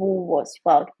big war was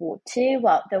World War II.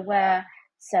 Well, there were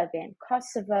Serbia and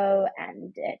Kosovo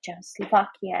and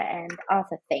Czechoslovakia and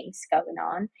other things going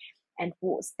on and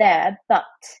wars there. But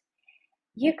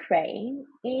Ukraine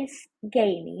is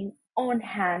gaining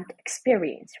on-hand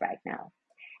experience right now.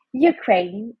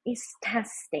 Ukraine is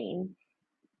testing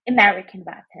American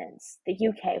weapons, the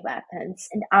UK weapons,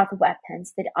 and other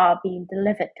weapons that are being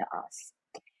delivered to us.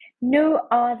 No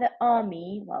other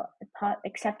army, well,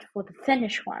 except for the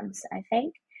Finnish ones, I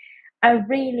think, are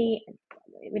really,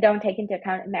 we don't take into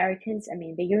account Americans, I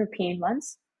mean the European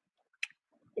ones.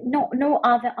 No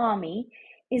other army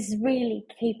is really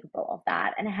capable of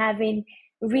that and having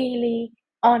really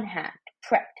on-hand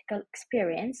practical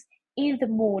experience in the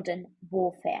modern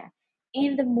warfare,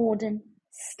 in the modern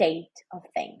state of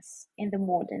things, in the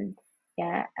modern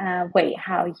way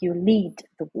how you lead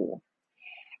the war.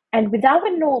 And with our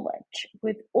knowledge,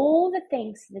 with all the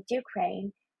things that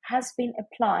Ukraine has been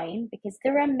applying, because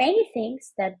there are many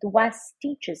things that the West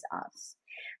teaches us,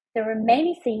 there are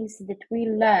many things that we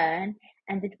learn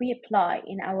and that we apply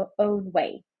in our own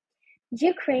way.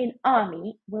 Ukraine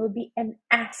army will be an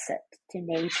asset to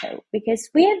NATO because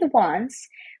we are the ones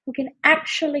who can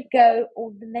actually go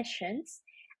on the missions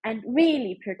and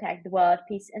really protect the world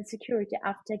peace and security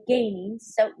after gaining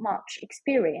so much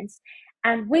experience.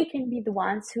 And we can be the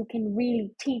ones who can really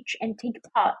teach and take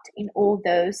part in all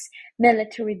those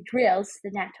military drills the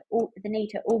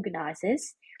NATO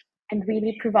organizes and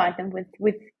really provide them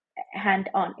with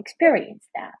hand-on experience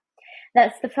there.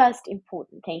 That's the first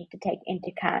important thing to take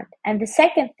into account. And the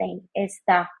second thing is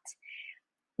that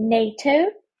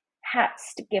NATO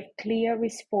has to give clear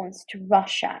response to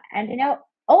Russia. And,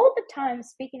 all the time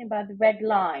speaking about the red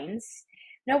lines,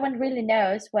 no one really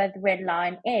knows where the red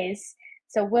line is.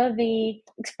 So will the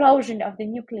explosion of the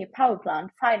nuclear power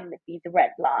plant finally be the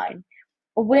red line?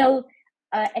 Or will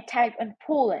attack on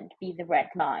Poland be the red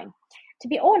line? To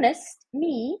be honest,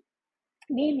 me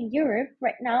in Europe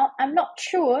right now, I'm not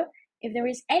sure if there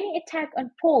is any attack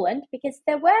on Poland because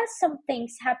there were some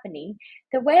things happening.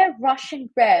 There were Russian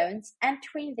drones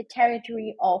entering the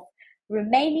territory of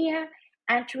Romania,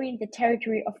 entering the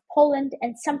territory of Poland,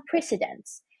 and some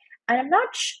precedents. And I'm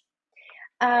not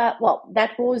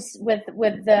that was with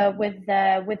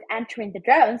entering the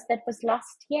drones. That was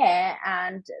last year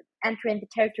and entering the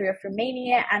territory of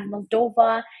Romania and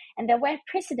Moldova, and there were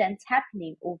precedents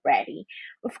happening already.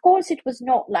 Of course, it was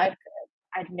not like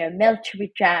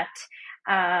military jet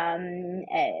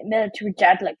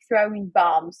like throwing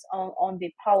bombs on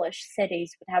the Polish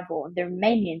cities, whatever, on the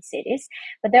Romanian cities.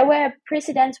 But there were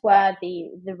precedents where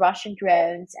the Russian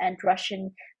drones and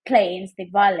Russian planes, they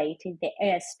violated the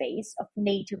airspace of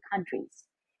NATO countries.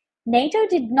 NATO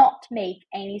did not make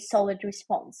any solid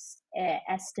response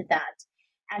as to that.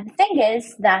 And the thing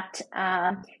is that,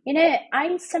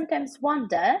 I sometimes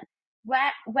wonder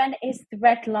when is the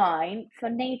red line for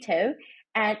NATO.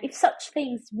 And if such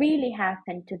things really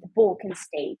happen to the Balkan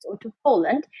states or to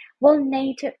Poland, will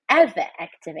NATO ever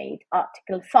activate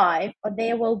Article 5? Or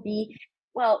there will be,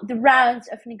 the rounds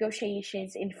of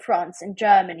negotiations in France and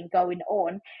Germany going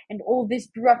on, and all this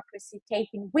bureaucracy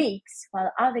taking weeks,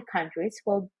 while other countries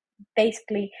will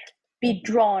basically be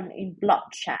drawn in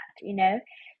bloodshed,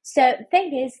 So the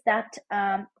thing is that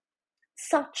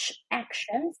such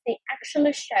actions, they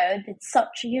actually show that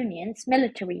such unions,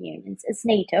 military unions as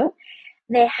NATO,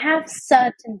 they have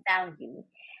certain value.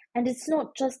 And it's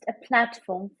not just a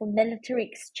platform for military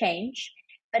exchange,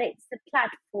 but it's a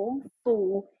platform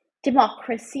for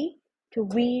democracy to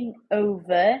win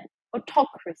over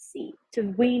autocracy,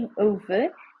 to win over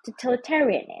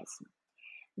totalitarianism.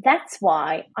 That's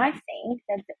why I think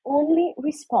that the only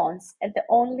response and the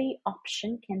only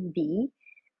option can be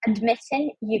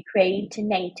admitting Ukraine to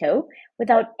NATO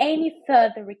without any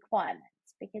further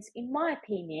requirements. Because in my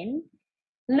opinion,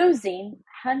 losing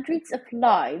hundreds of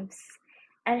lives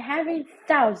and having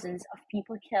thousands of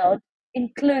people killed,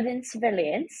 including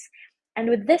civilians, and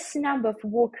with this number of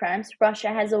war crimes Russia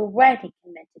has already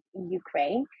committed in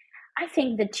Ukraine, I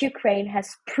think that Ukraine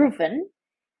has proven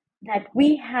that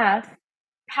we have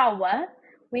power,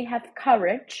 we have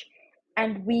courage,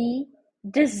 and we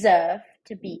deserve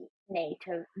to be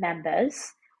NATO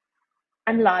members,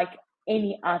 unlike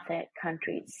any other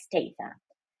country state that.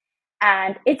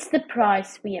 And it's the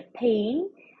price we are paying.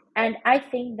 And I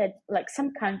think that, like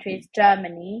some countries,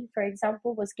 Germany, for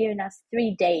example, was giving us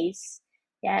 3 days,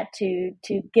 to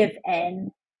give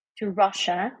in to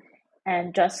Russia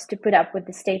and just to put up with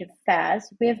the state of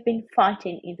affairs. We have been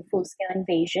fighting in the full-scale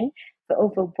invasion for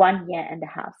over 1 year and a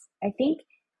half. I think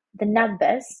the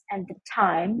numbers and the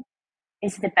time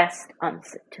is the best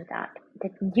answer to that.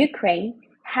 That Ukraine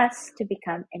has to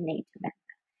become a NATO member.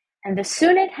 And the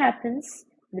sooner it happens,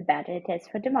 the better it is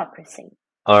for democracy.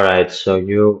 All right, so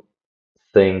you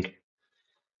think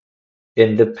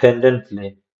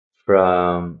independently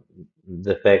from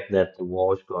the fact that the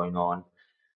war is going on,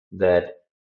 that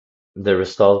the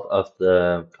result of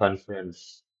the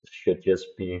conference should just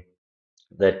be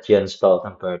that Jens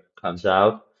Stoltenberg comes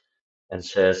out and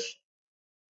says,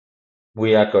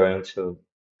 we are going to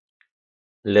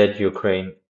let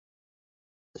Ukraine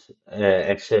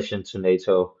accession to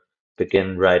NATO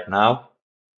begin right now.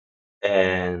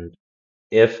 And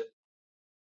if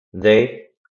they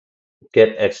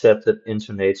get accepted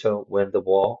into NATO when the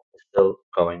war is still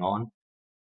going on,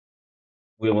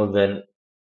 we will then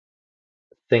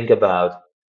think about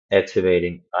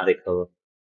activating Article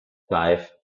 5.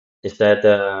 Is that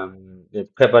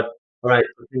okay? But all right,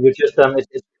 you just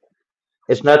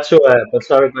it's not to but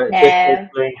sorry, but just to No,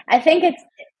 explain. I think it's,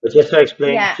 But just to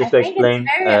explain, yeah, I think it's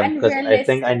very because I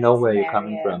think I unrealistic know where you're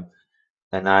coming scenario. from,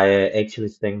 and I actually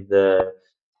think the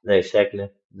exactly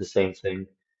the same thing.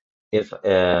 If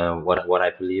what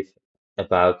I believe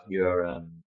about your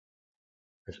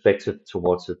perspective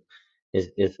towards it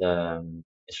is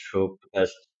true,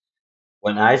 because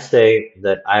when I say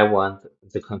that I want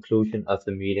the conclusion of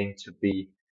the meeting to be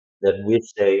that we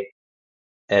say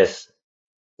as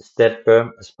stead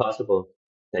firm as possible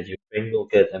that Ukraine will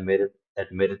get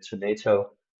admitted to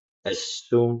NATO as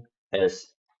soon as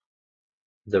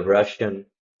the Russian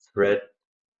threat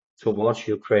towards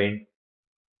Ukraine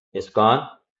is gone.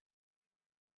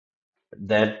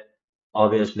 That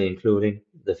obviously including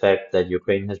the fact that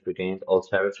Ukraine has regained all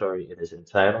territory it is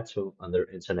entitled to under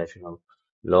international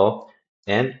law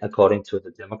and according to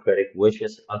the democratic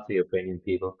wishes of the Ukrainian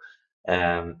people.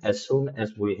 As soon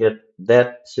as we hit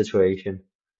that situation,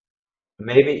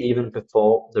 maybe even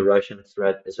before the Russian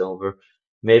threat is over,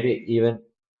 maybe even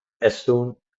as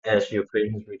soon as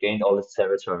Ukraine has regained all its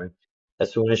territory,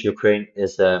 as soon as Ukraine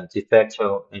is de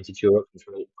facto anti-Euro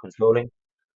controlling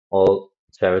all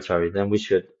territory, then we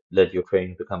should let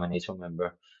Ukraine become a NATO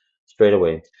member straight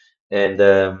away. And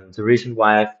the reason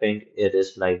why I think it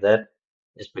is like that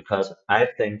is because I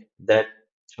think that,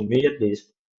 to me at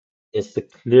least, is the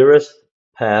clearest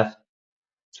path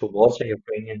towards a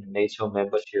Ukrainian NATO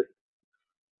membership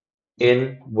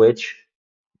in which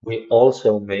we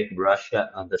also make Russia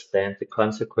understand the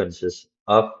consequences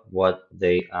of what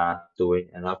they are doing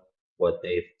and of what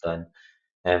they've done.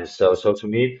 And so to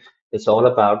me, it's all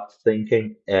about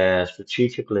thinking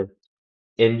strategically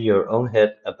in your own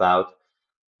head about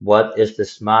what is the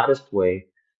smartest way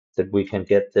that we can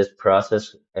get this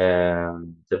process,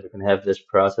 that we can have this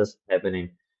process happening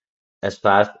as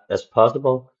fast as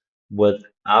possible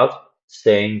without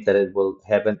saying that it will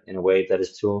happen in a way that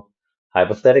is too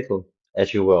hypothetical,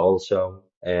 as you were also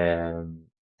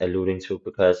alluding to,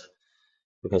 because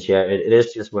yeah, it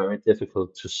is just very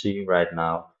difficult to see right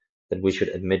now that we should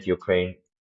admit Ukraine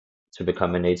to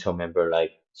become a NATO member,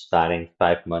 like starting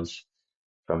 5 months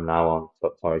from now on,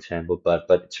 for example.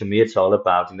 But to me, it's all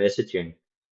about messaging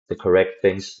the correct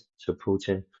things to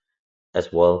Putin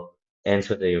as well and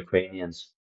to the Ukrainians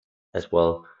as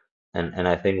well. And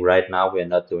I think right now we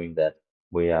are not doing that.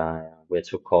 We're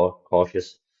too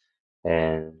cautious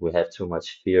and we have too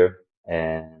much fear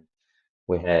and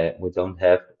we don't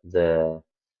have the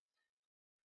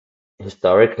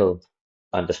historical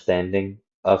understanding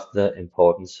of the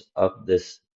importance of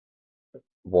this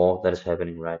war that is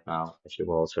happening right now, as you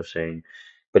were also saying.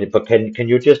 But can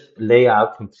you just lay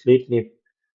out completely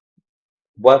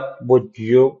what would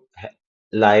you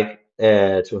like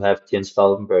to have Jens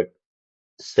Stoltenberg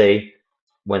say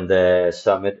when the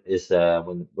summit is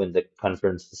when the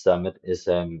conference, the summit is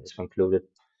concluded?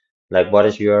 Like, what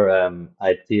is your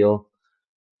ideal?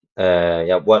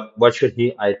 Yeah, what should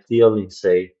he ideally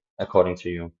say according to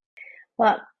you?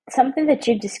 Well, something that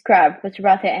you described was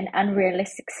rather an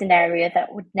unrealistic scenario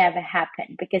that would never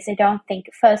happen because I don't think,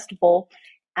 first of all,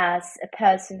 as a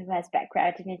person who has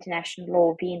background in international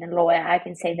law, being a lawyer, I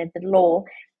can say that the law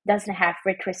doesn't have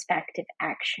retrospective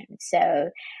action.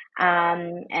 So,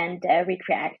 and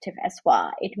retroactive as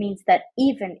well. It means that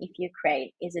even if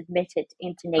Ukraine is admitted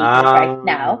into NATO right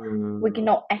now, we Um,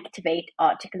 cannot activate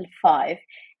Article 5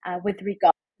 with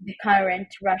regard to the current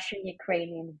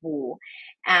Russian-Ukrainian war.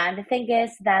 And the thing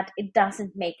is that it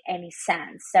doesn't make any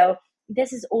sense. So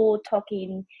this is all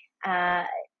talking. Uh,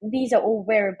 these are all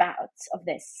whereabouts of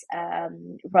this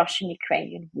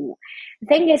Russian-Ukrainian war. The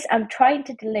thing is, I'm trying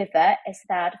to deliver is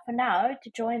that for now to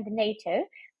join the NATO,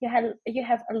 you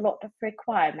have a lot of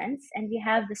requirements and you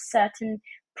have a certain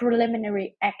preliminary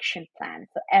action plan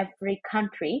for every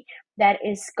country that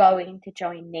is going to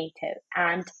join NATO.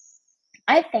 And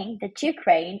I think that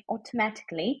Ukraine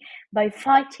automatically, by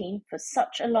fighting for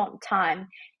such a long time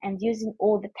and using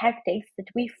all the tactics, that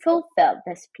we fulfilled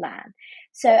this plan.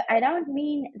 So I don't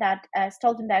mean that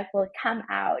Stoltenberg will come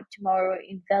out tomorrow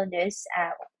in Vilnius,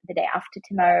 the day after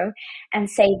tomorrow, and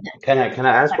say that. Can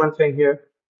I ask one thing here?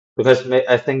 Because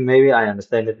I think maybe I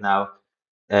understand it now.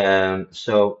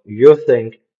 So you think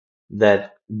that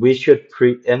we should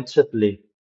preemptively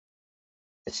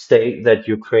say that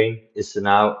Ukraine is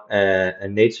now a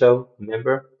NATO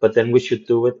member, but then we should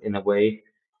do it in a way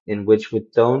in which we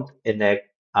don't enact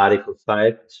Article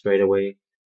 5 straight away,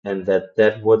 and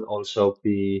that would also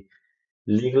be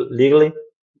legally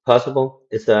possible.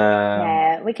 It's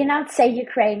No, we cannot say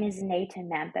Ukraine is a NATO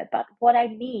member, but what I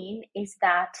mean is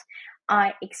that I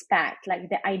expect, like,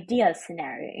 the ideal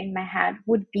scenario in my head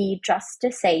would be just to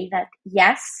say that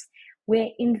yes,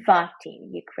 we're inviting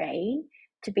Ukraine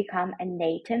to become a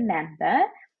NATO member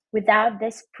without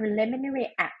this preliminary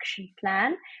action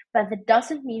plan, but that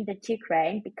doesn't mean that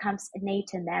Ukraine becomes a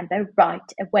NATO member right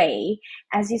away.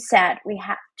 As you said, we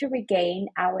have to regain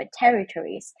our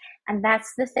territories. And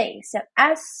that's the thing. So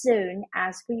as soon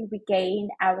as we regain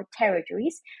our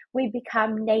territories, we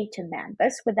become NATO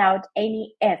members without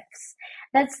any ifs.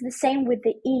 That's the same with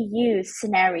the EU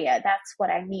scenario. That's what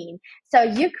I mean. So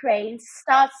Ukraine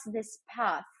starts this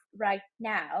path right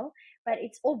now, but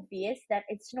it's obvious that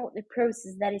it's not the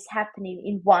process that is happening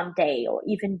in one day or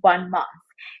even 1 month.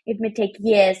 It may take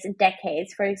years and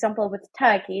decades. For example, with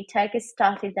Turkey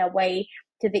started their way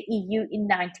to the EU in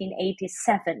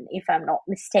 1987, if I'm not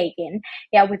mistaken.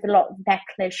 Yeah, with a lot of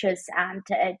backlashes and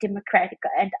democratic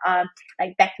and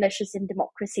like backlashes in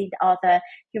democracy and other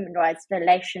human rights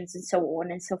violations and so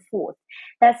on and so forth.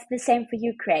 That's the same for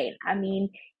Ukraine. I mean,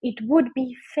 it would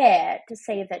be fair to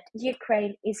say that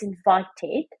Ukraine is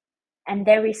invited, and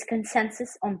there is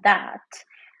consensus on that.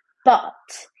 But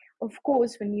of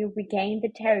course, when you regain the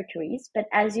territories, but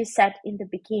as you said in the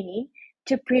beginning,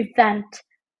 to prevent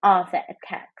other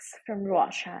attacks from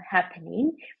Russia happening,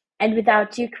 and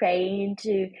without Ukraine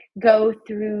to go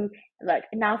through like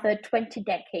another 20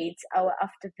 decades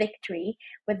after victory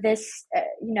with this,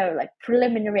 like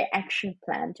preliminary action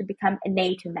plan to become a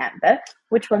NATO member,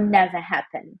 which will never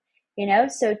happen.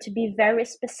 So to be very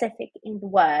specific in the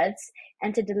words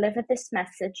and to deliver this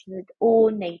message that all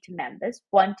NATO members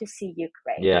want to see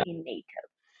Ukraine yeah, in NATO.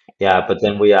 yeah, but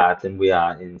then we are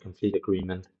in complete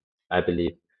agreement, I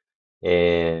believe,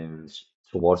 and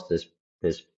towards this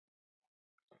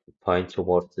point,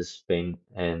 towards this thing,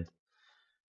 and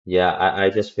yeah,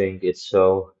 I just think it's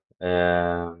so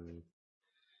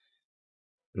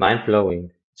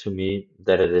mind-blowing to me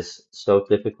that it is so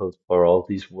difficult for all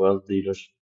these world leaders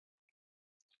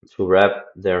to wrap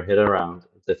their head around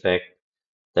the fact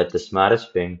that the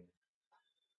smartest thing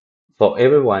for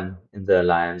everyone in the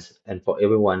alliance and for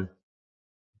everyone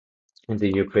in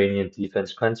the Ukrainian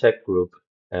Defense Contact Group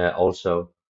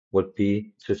also would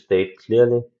be to state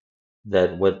clearly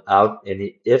that without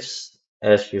any ifs,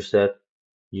 as you said,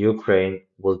 Ukraine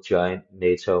will join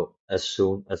NATO as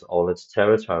soon as all its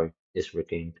territory is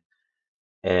regained.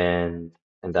 And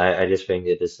I just think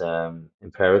it is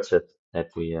imperative that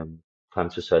we come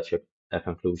to such a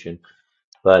conclusion.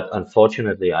 But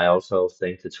unfortunately, I also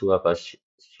think the two of us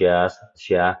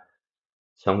share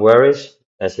some worries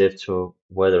as if to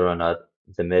whether or not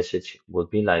the message will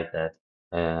be like that.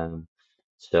 Um,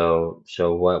 so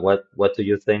what do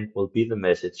you think will be the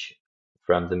message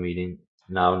from the meeting?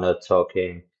 Now, not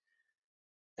talking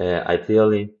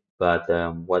ideally, but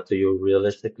what do you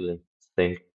realistically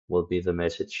think will be the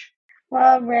message?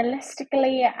 Well,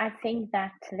 realistically, I think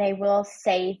that they will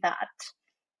say that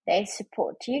they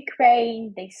support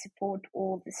Ukraine, they support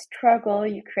all the struggle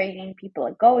Ukrainian people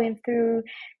are going through,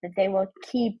 that they will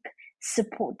keep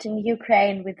supporting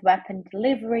Ukraine with weapon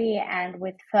delivery and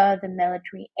with further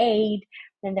military aid.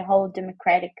 Then the whole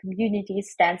democratic community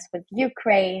stands with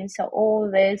Ukraine. So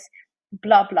all this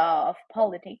blah blah of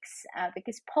politics,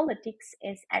 because politics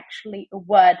is actually a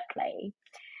wordplay.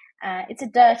 It's a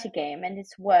dirty game and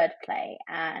it's wordplay.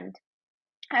 And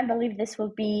I believe this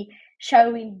will be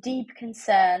showing deep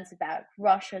concerns about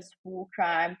Russia's war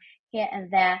crime here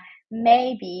and there.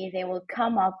 Maybe they will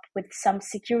come up with some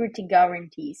security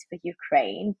guarantees for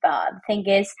Ukraine. But the thing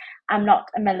is, I'm not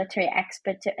a military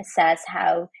expert to assess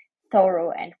how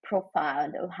thorough and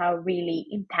profound or how really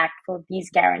impactful these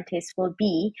guarantees will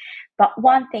be. But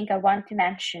one thing I want to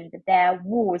mention that there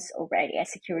was already a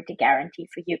security guarantee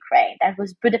for Ukraine. That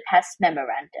was Budapest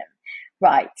Memorandum,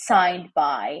 right, signed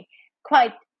by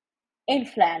quite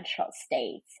influential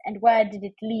states. And where did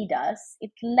it lead us?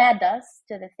 It led us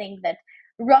to the thing that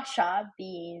Russia,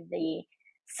 being the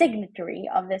signatory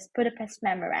of this Budapest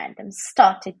Memorandum,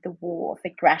 started the war of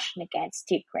aggression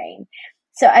against Ukraine.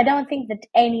 So I don't think that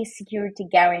any security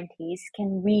guarantees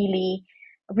can really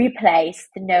replace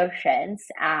the notions.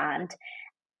 And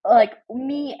like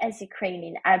me as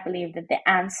Ukrainian, I believe that the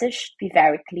answer should be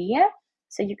very clear.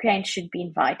 So Ukraine should be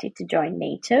invited to join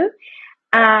NATO.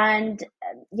 And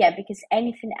yeah, because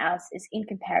anything else is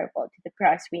incomparable to the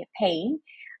price we are paying.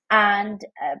 And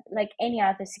like any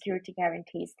other security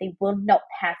guarantees, they will not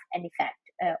have an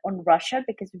effect on Russia,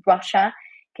 because Russia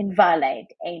can violate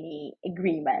any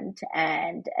agreement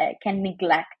and can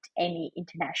neglect any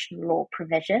international law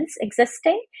provisions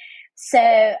existing. So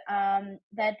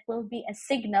that will be a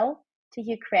signal to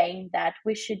Ukraine that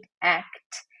we should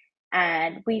act,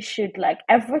 and we should, like,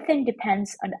 everything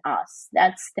depends on us.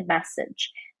 That's the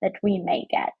message that we may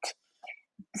get.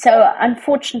 So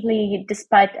unfortunately,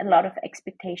 despite a lot of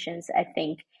expectations, I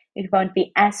think it won't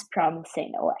be as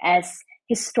promising or as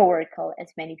historical as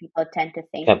many people tend to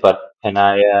think. Yeah, but can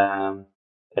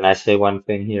I say one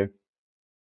thing here?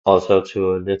 Also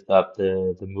to lift up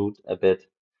the mood a bit.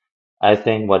 I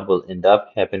think what will end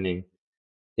up happening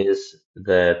is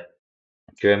that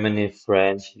Germany,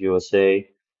 France, USA,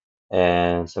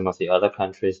 and some of the other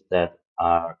countries that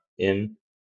are in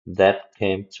that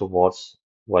came towards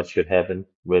what should happen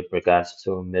with regards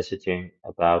to messaging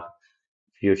about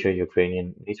future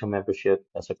Ukrainian NATO membership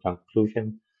as a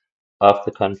conclusion of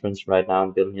the conference right now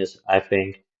in Vilnius. I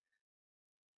think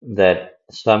that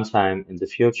sometime in the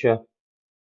future,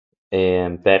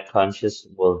 bad conscience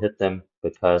will hit them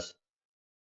because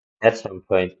at some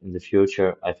point in the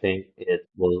future, I think it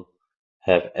will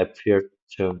have appeared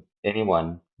to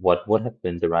anyone what would have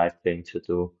been the right thing to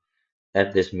do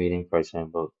at this meeting, for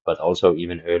example, but also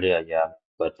even earlier, yeah.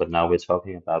 But now we're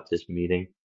talking about this meeting,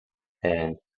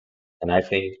 and and I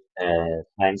think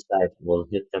hindsight will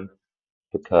hit them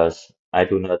because I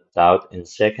do not doubt in a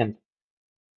second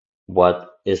what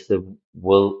is the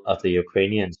will of the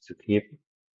Ukrainians to keep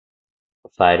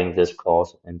fighting this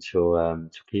cause and to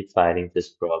keep fighting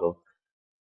this struggle.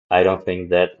 I don't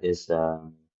think that is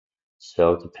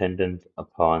so dependent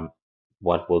upon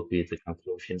what will be the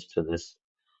conclusions to this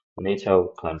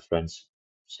NATO conference.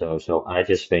 So I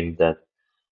just think that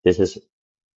this is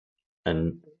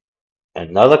an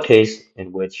another case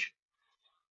in which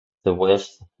the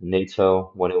West,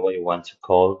 NATO, whatever you want to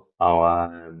call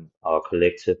our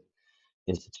collective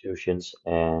institutions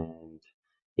and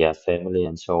yeah, family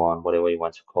and so on, whatever you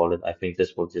want to call it. I think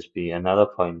this will just be another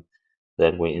point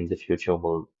that we in the future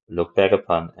will look back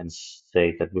upon and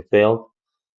say that we failed.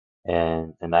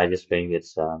 And I just think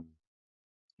it's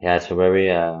yeah, it's a very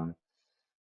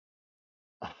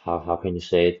how can you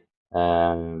say it?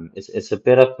 It's a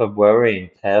bit of a worrying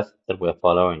path that we're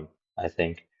following, I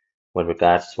think, with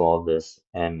regards to all this.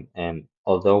 And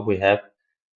although we have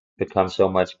become so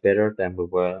much better than we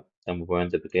were in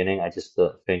the beginning, I just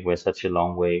still think we're such a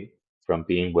long way from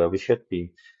being where we should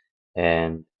be.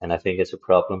 And I think it's a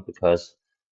problem because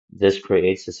this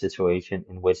creates a situation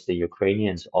in which the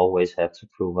Ukrainians always have to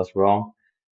prove us wrong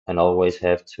and always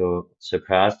have to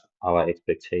surpass our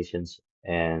expectations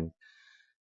and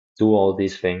do all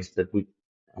these things that we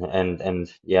and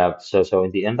yeah, so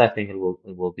in the end I think it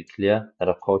will be clear that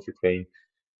of course Ukraine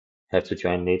have to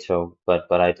join NATO, but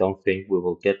I don't think we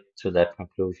will get to that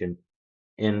conclusion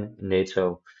in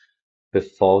NATO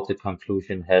before the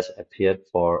conclusion has appeared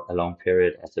for a long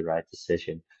period as the right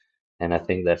decision. And I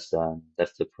think that's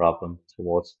the problem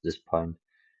towards this point.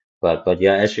 But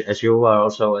yeah, as you are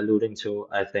also alluding to,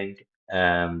 I think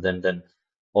then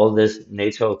all this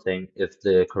NATO thing, if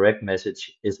the correct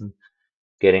message isn't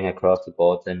getting across the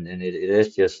board, then it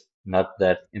is just not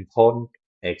that important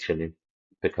actually,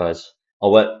 because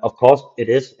or well, of course it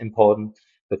is important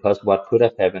because what could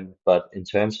have happened, but in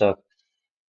terms of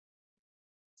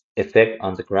effect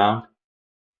on the ground,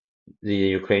 the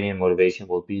Ukrainian motivation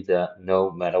will be there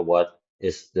no matter what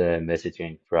is the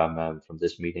messaging from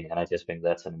this meeting, and I just think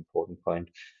that's an important point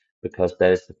because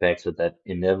that is the factor that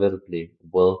inevitably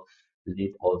will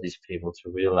lead all these people to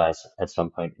realize at some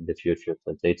point in the future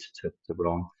that they took the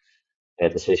wrong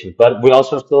decision. But we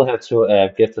also still have to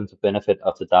give them the benefit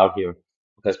of the doubt here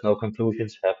because no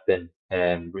conclusions have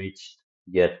been reached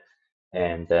yet.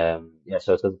 And yeah,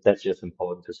 so that's just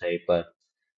important to say. But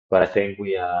I think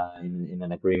we are in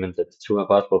an agreement that the two of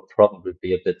us will probably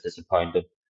be a bit disappointed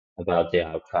about the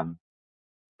outcome.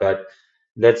 But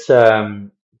let's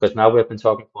because now we've been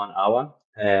talking for an hour,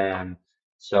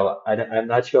 so I'm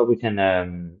not sure we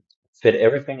can fit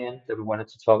everything in that we wanted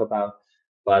to talk about.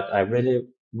 But I really,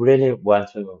 really want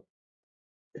to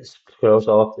let's close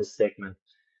off this segment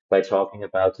by talking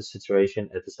about the situation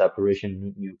at the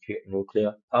Zaporizhzhia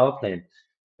nuclear power plant,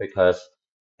 because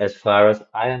as far as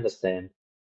I understand,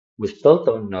 we still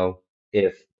don't know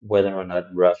if whether or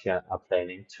not Russia are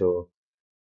planning to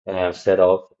set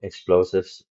off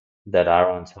explosives that are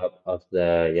on top of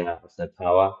the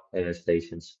power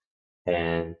stations.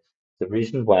 And the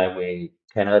reason why we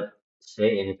cannot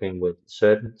say anything with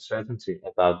certainty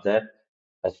about that,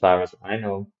 as far as I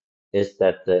know, is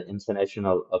that the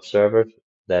international observers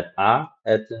that are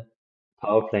at the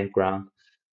power plant ground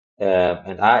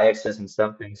and are accessing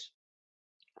some things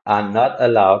are not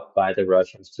allowed by the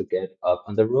Russians to get up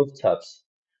on the rooftops.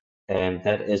 And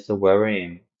that is the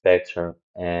worrying factor.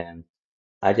 And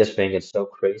I just think it's so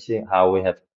crazy how we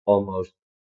have almost,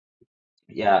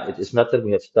 yeah, it's not that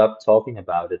we have stopped talking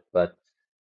about it, but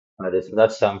it's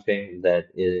not something that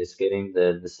is getting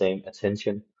the same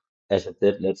attention as it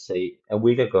did, let's say, a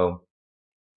week ago.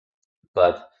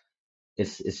 But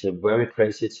it's a very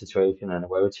crazy situation and a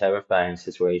very terrifying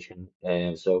situation.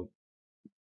 And so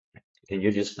can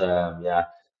you just, yeah,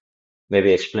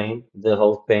 maybe explain the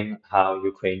whole thing, how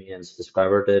Ukrainians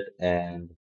discovered it, and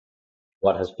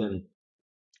what has been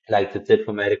like the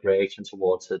diplomatic reaction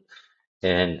towards it,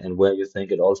 and where you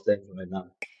think it all stands right now?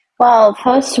 Well,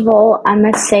 first of all, I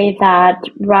must say that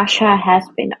Russia has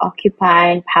been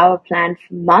occupying power plant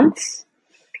for months.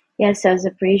 Yes, so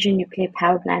the Zaporizhzhia nuclear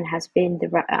power plant has been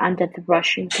under the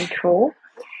Russian control,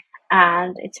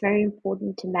 and it's very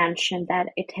important to mention that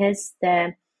it is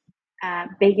the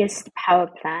biggest power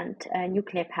plant,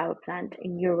 nuclear power plant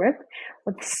in Europe,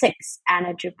 with 6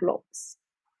 energy blocks,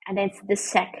 and it's the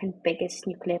second biggest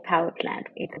nuclear power plant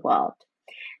in the world.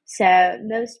 So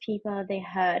most people they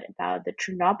heard about the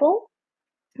Chernobyl,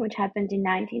 which happened in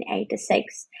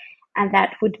 1986, and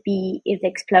that would be if the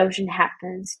explosion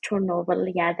happens.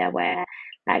 Chernobyl, yeah, there were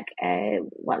like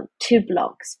 2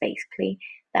 blocks basically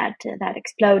that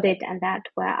exploded and that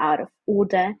were out of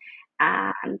order,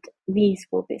 and these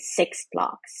will be 6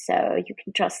 blocks. So you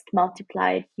can just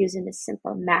multiply it using the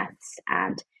simple maths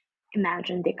and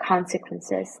imagine the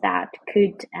consequences that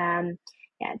could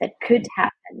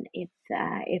happen if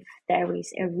there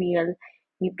is a real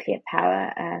nuclear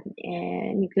power,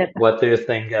 nuclear. What do you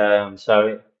think?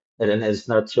 Sorry, and it's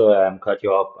not to cut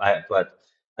you off, but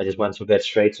I just want to get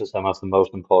straight to some of the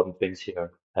most important things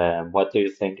here. What do you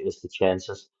think is the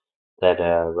chances that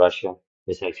Russia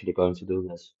is actually going to do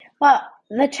this? Well,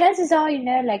 the chances are,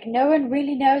 like no one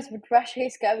really knows what Russia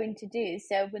is going to do.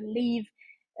 So we'll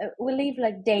leave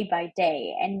like day by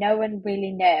day, and no one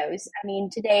really knows. I mean,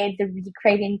 today the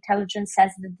Ukrainian intelligence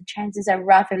says that the chances are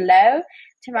rather low.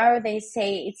 Tomorrow they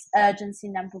say it's urgency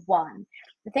number one.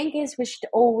 The thing is, we should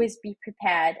always be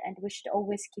prepared, and we should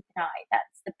always keep an eye.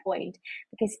 That's the point.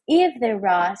 Because if there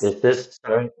are, Is this,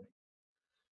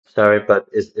 sorry, but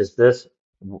is this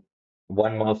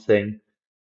one more thing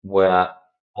where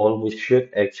all we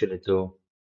should actually do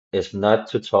is not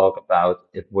to talk about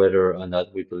it whether or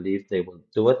not we believe they will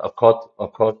do it. Of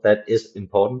course, that is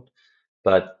important.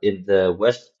 But in the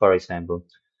West, for example,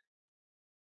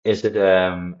 is it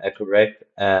a correct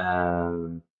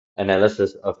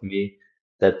analysis of me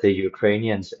that the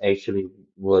Ukrainians actually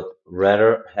would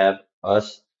rather have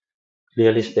us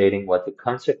clearly stating what the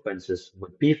consequences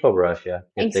would be for Russia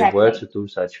if they were exactly. to do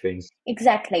such things?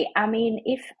 Exactly. I mean,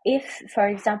 if for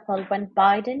example, when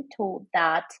Biden told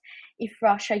that if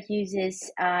Russia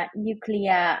uses if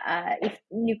nuclear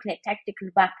tactical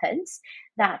weapons,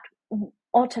 that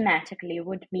automatically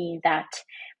would mean that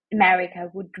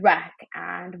America would drag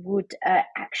and would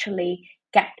actually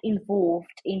get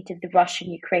involved into the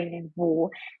Russian-Ukrainian war.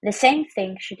 The same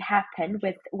thing should happen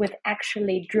with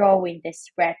actually drawing this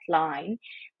red line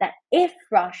that if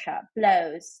Russia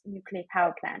blows nuclear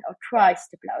power plant or tries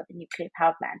to blow the nuclear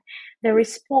power plant, the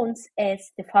response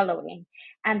is the following,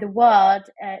 and the world,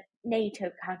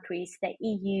 NATO countries, the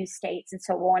EU states, and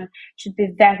so on, should be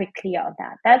very clear on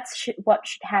that. That's what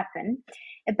should happen.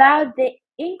 About the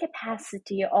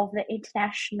incapacity of the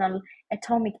International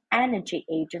Atomic Energy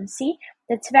Agency,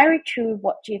 that's very true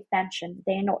what you've mentioned.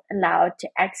 They're not allowed to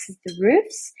access the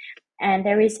roofs, and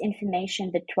there is information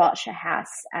that Russia has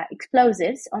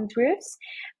explosives on the roofs.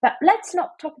 But let's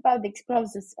not talk about the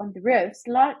explosives on the roofs.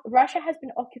 Russia has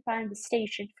been occupying the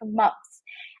station for months,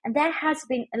 and there has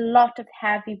been a lot of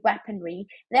heavy weaponry.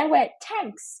 There were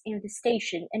tanks in the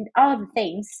station and other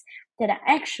things that are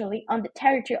actually on the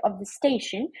territory of the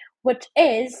station, which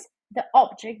is the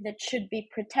object that should be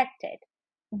protected.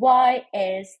 Why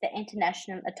is the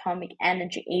International Atomic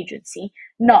Energy Agency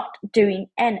not doing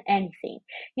anything?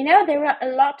 There are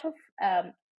a lot of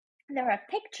there are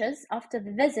pictures after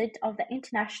the visit of the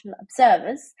international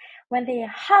observers when they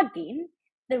are hugging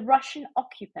the Russian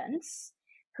occupants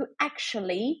who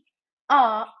actually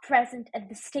are present at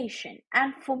the station.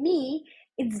 And for me,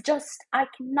 it's just, I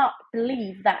cannot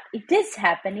believe that it is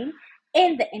happening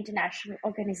in the international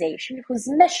organization whose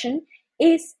mission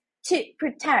is to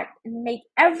protect and make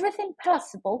everything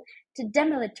possible to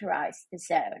demilitarize the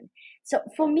zone. So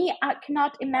for me, I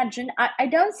cannot imagine. I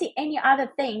don't see any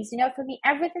other things. For me,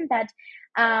 everything that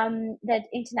that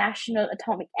International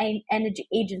Atomic Energy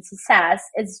Agency says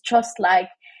is just like.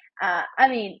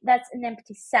 That's an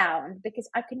empty sound because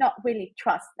I cannot really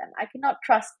trust them. I cannot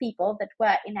trust people that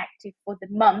were inactive for the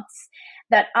months,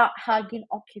 that are hugging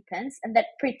occupants and that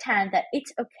pretend that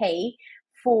it's okay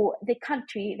for the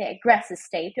country, the aggressor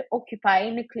state, to occupy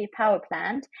a nuclear power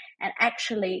plant and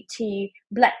actually to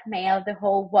blackmail the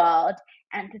whole world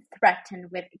and to threaten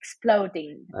with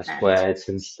exploding the I plant. swear it's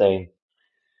insane.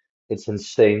 It's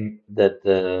insane that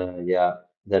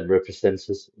that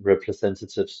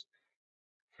representatives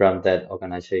from that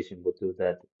organization would do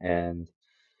that. And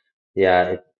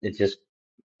yeah, it just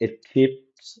it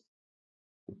keeps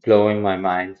blowing my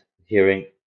mind hearing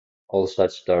all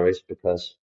such stories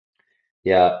because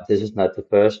yeah, this is not the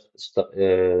first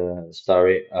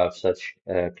story of such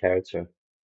a character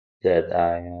that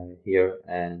I hear,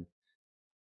 and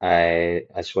I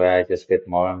swear I just get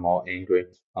more and more angry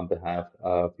on behalf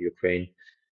of Ukraine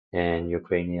and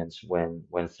Ukrainians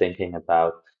when thinking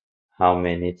about how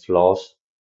many flaws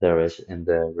there is in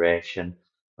the reaction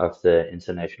of the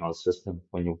international system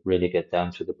when you really get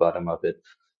down to the bottom of it.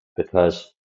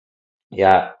 Because,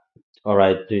 yeah, all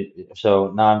right,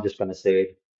 so now I'm just gonna say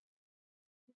it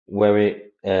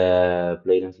very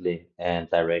blatantly and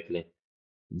directly.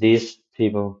 These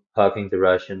people hugging the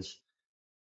Russians,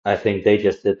 I think they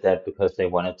just did that because they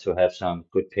wanted to have some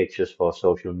good pictures for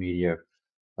social media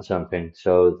or something,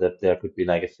 so that there could be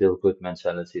like a feel-good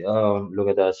mentality. Oh, look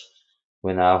at us.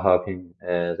 We're now hugging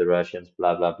the Russians,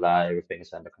 blah, blah, blah. Everything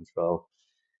is under control.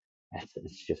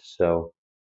 It's just so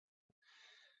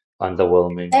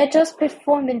underwhelming. They're just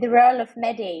performing the role of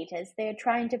mediators. They're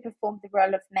trying to perform the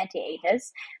role of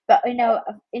mediators. But,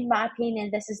 in my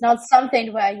opinion, this is not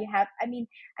something where you have,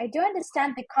 I do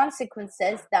understand the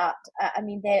consequences that,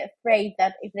 they're afraid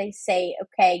that if they say,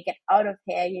 okay, get out of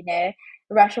here,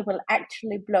 Russia will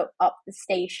actually blow up the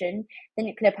station, the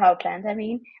nuclear power plant,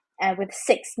 with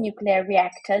 6 nuclear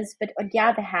reactors. But on the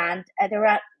other hand,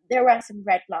 there are some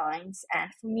red lines.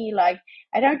 And for me, like,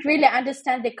 I don't really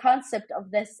understand the concept of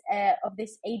this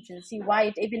agency, why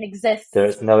it even There is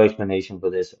exists. no explanation for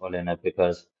this, Olena,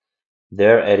 because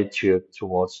their attitude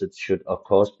towards it should, of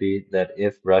course, be that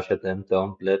if Russia then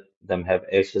don't let them have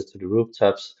access to the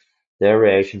rooftops, their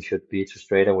reaction should be to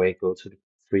straight away go to the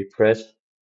free press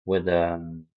with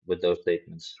those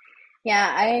statements.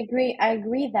 Yeah, I agree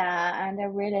that, and I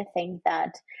really think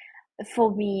that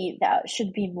for me there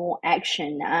should be more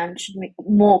action and should make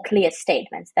more clear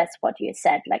statements. That's what you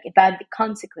said, like about the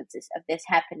consequences of this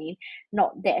happening,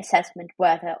 not the assessment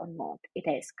whether or not it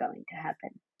is going to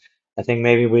happen. I think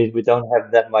maybe we don't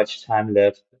have that much time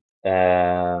left,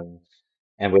 um,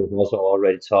 and we've also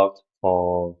already talked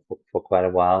for quite a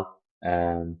while.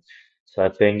 So I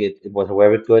think it was a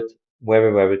very good,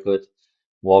 very good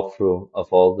walkthrough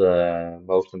of all the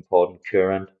most important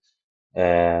current,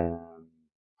 um,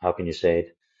 how can you say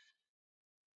it,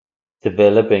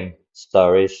 developing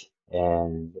stories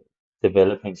and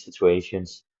developing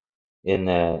situations in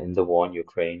the war in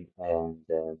Ukraine. And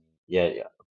yeah,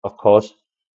 of course.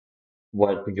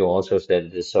 What you also said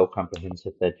it is so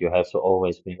comprehensive that you have to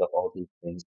always think of all these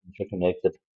things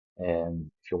interconnected,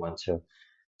 if you want to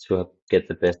get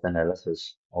the best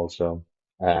analysis also.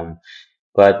 Um,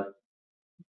 but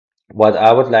what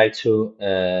I would like to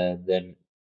then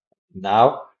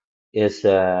now is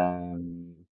to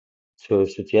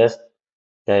suggest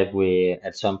that we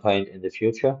at some point in the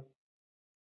future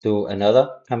do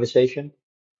another conversation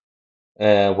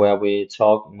where we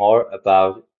talk more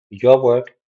about your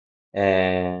work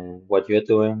and what you're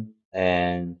doing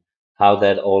and how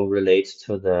that all relates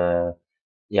to the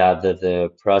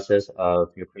process of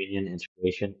Ukrainian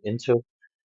integration into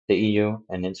the EU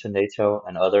and into NATO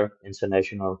and other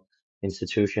international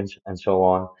institutions and so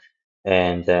on,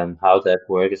 and how that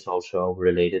work is also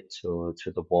related to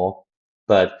the war.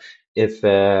 But if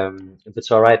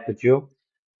it's all right with you,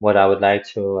 what I would like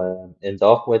to end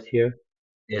off with here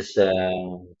is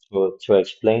to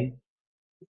explain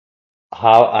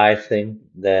how I think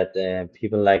that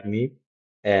people like me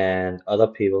and other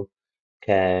people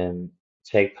can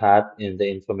take part in the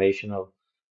informational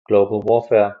global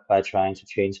warfare by trying to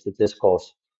change the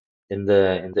discourse in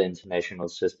the international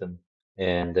system.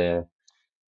 And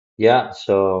yeah,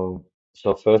 so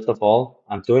first of all,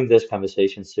 I'm doing this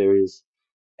conversation series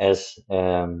as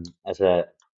a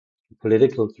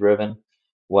political driven,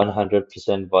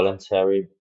 100% voluntary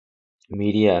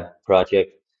media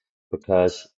project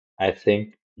because I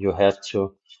think you have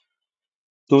to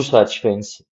do such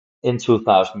things in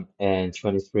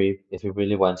 2023 if you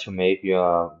really want to make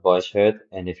your voice heard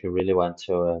and if you really want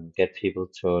to get people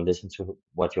to listen to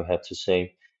what you have to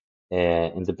say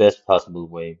in the best possible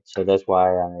way. So that's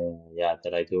why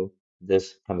that I do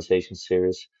this conversation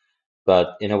series.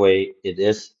 But in a way, it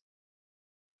is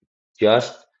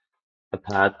just a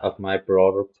part of my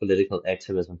broader political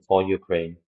activism for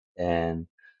Ukraine. And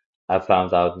I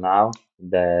found out now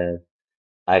that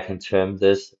I can term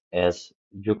this as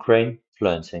Ukraine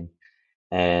fluencing.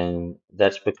 And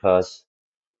that's because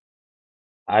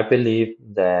I believe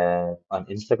that on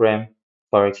Instagram,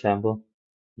 for example,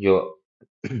 you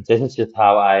this is just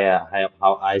how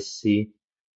I see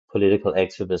political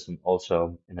activism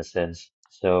also in a sense.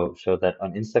 So that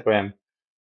on Instagram,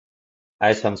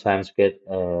 I sometimes get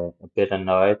a bit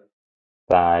annoyed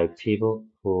by people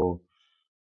who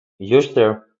use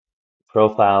their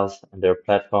profiles and their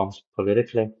platforms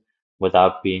politically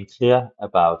without being clear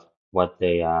about what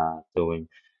they are doing,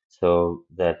 so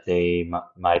that they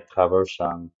might cover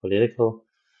some political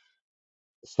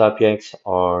subjects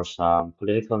or some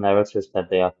political narratives that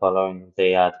they are following.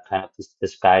 They are kind of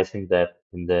disguising that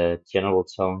in the general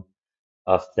tone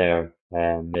of their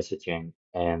messaging.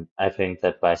 And I think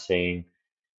that by saying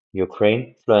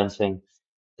Ukraine influencing,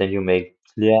 then you make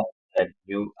clear that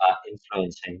you are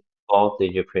influencing all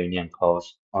the Ukrainian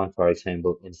cause on, for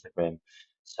example, Instagram.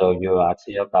 So you are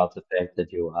clear about the fact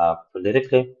that you are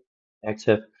politically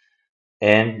active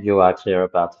and you are clear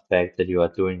about the fact that you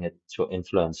are doing it to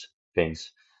influence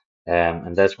things.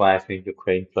 And that's why I think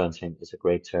Ukraine influencing is a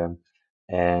great term.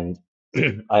 And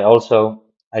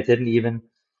I didn't even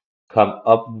come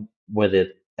up with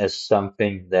it as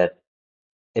something that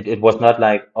it was not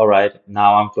like, all right,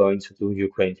 now I'm going to do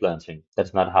Ukraine fluencing.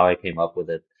 That's not how I came up with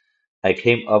it. I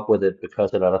came up with it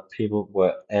because a lot of people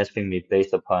were asking me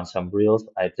based upon some reels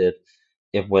I did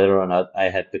if whether or not I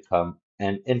had become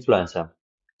an influencer.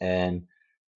 And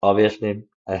obviously,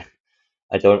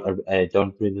 I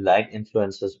don't really like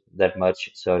influencers that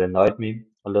much, so it annoyed me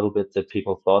a little bit that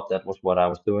people thought that was what I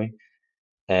was doing.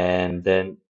 And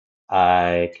then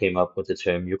I came up with the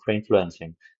term Ukraine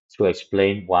influencing to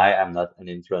explain why I'm not an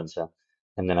influencer.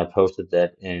 And then I posted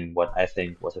that in what I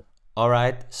think was a All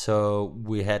right, so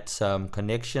we had some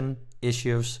connection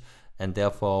issues and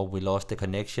therefore we lost the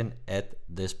connection at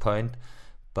this point,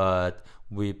 but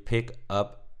we pick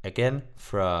up again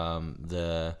from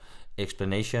the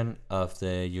explanation of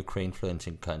the Ukraine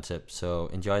fluencing concept. So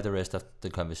enjoy the rest of the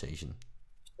conversation.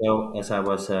 So, as I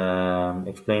was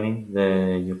explaining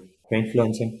the Ukraine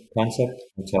influencing concept,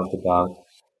 I talked about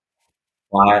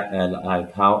why and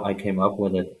like how I came up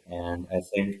with it, and I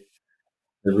think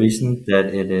the reason that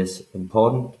it is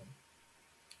important,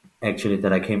 actually,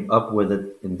 that I came up with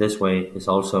it in this way, is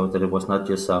also that it was not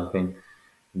just something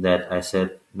that I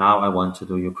said, now I want to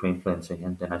do Ukraine influencing,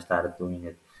 and then I started doing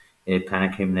it. It kind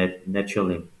of came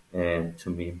naturally to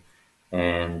me,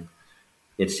 and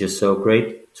it's just so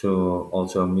great to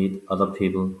also meet other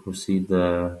people who see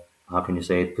the, how can you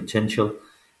say it, potential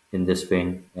in this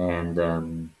thing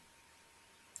and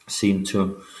seem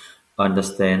to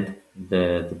understand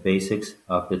the basics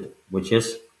of it, which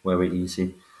is very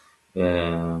easy.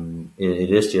 It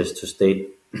is just to state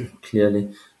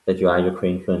clearly that you are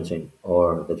Ukraine influencing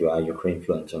or that you are Ukraine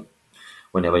influencer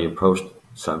whenever you post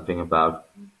something about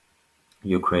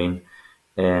Ukraine.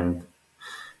 And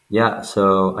yeah,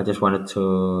 so I just wanted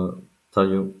to tell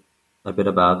you a bit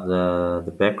about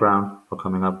the background for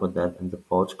coming up with that and the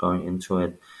thoughts going into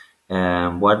it.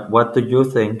 What do you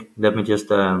think? Let me just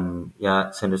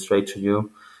send it straight to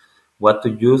you. What do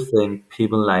you think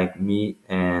people like me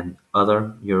and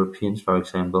other Europeans, for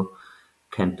example,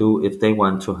 can do if they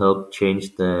want to help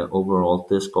change the overall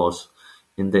discourse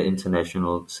in the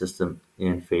international system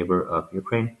in favor of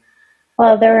Ukraine?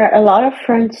 Well, there are a lot of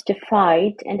fronts to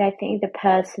fight, and I think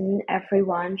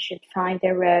everyone should find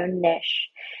their own niche.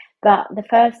 But the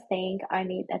first thing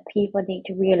that people need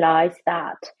to realize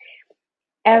that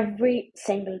every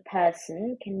single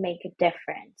person can make a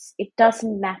difference. It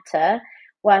doesn't matter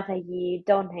whether you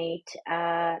donate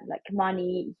like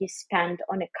money you spend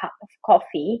on a cup of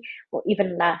coffee or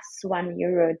even less,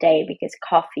 €1 a day, because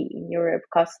coffee in Europe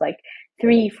costs like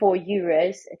 3-4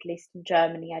 euros, at least in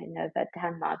Germany. I don't know about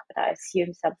Denmark, but I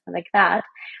assume something like that.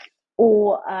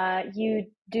 Or you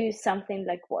do something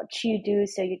like what you do,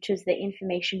 so you choose the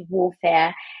information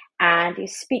warfare and you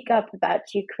speak up about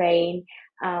Ukraine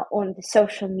on the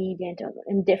social media and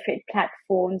on different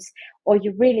platforms, or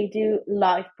you really do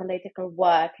live political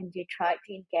work and you try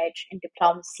to engage in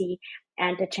diplomacy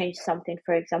and to change something,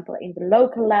 for example, in the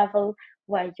local level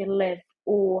where you live,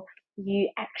 or you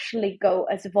actually go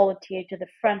as a volunteer to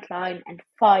the front line and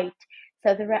fight.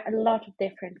 So there are a lot of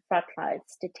different front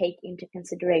lines to take into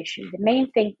consideration. The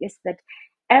main thing is that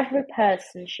every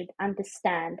person should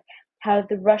understand how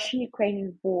the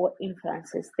Russian-Ukrainian war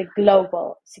influences the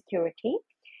global security.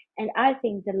 And I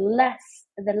think the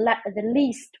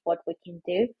least what we can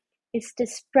do is to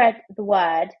spread the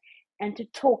word and to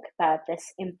talk about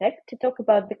this impact, to talk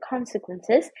about the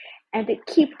consequences, and to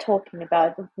keep talking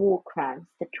about the war crimes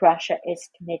that Russia is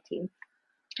committing.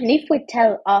 And if we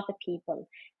tell other people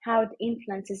how it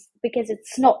influences, because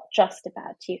it's not just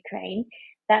about Ukraine,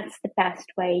 that's the best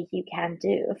way you can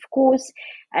do. Of course,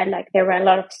 like there are a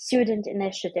lot of student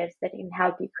initiatives that can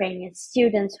help Ukrainian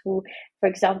students who, for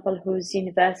example, whose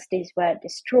universities were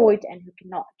destroyed and who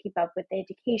cannot keep up with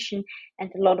education,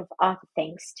 and a lot of other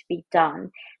things to be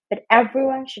done. But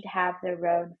everyone should have their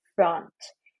own front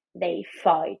they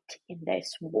fight in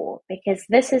this war, because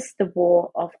this is the war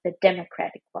of the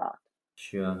democratic world.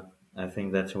 Sure, I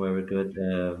think that's a very good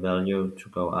value to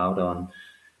go out on.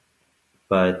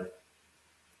 But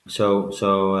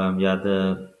yeah,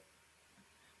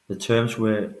 the terms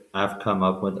I've come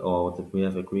up with or that we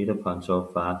have agreed upon so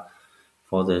far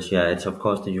for this, yeah, it's of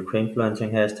course the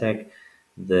Ukrainefluencing hashtag,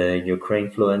 the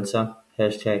Ukrainefluencer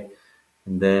hashtag,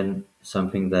 and then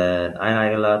something that I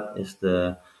like a lot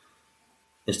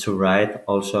is to write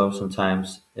also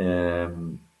sometimes a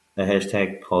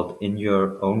hashtag called in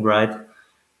your own right,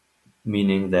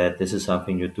 meaning that this is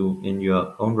something you do in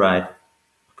your own right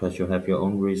because you have your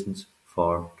own reasons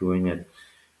for doing it,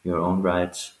 your own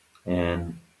rights.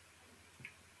 And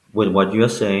with what you're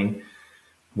saying,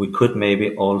 we could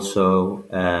maybe also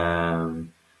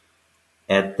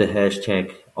add the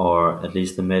hashtag or at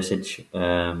least the message,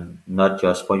 not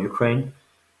just for Ukraine,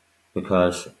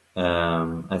 because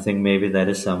I think maybe that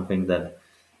is something that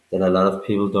a lot of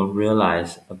people don't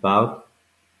realize about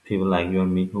people like you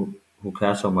and me who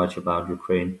care so much about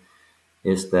Ukraine,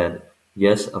 is that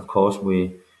yes, of course,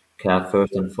 we care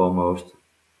first and foremost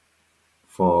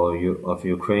for you of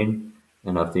Ukraine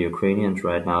and of the Ukrainians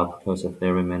right now because of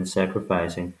their immense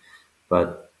sacrificing.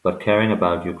 But caring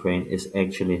about Ukraine is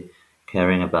actually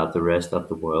caring about the rest of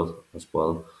the world as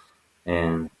well,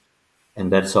 and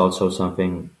that's also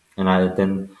something. And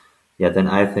then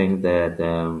I think that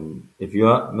if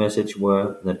your message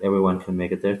were that everyone can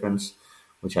make a difference,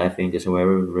 which I think is a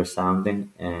very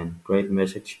resounding and great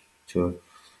message to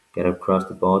get across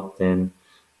the board, then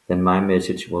my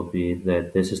message will be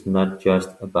that this is not just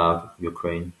about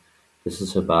Ukraine. This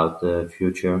is about the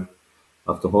future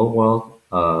of the whole world,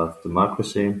 of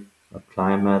democracy, of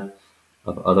climate,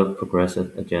 of other progressive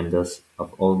agendas,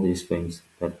 of all these things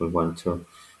that we want to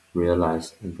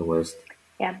realize in the West.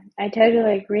 Yeah, I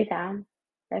totally agree that.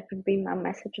 That would be my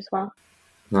message as well.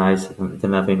 Nice. And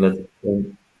then I think let's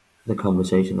end the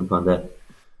conversation upon that.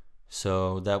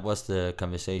 So that was the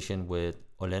conversation with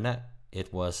Olena.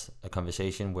 It was a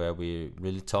conversation where we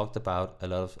really talked about a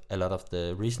lot of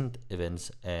the recent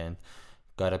events and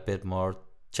got a bit more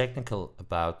technical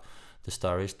about the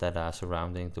stories that are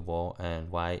surrounding the war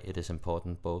and why it is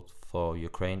important both for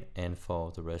Ukraine and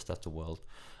for the rest of the world.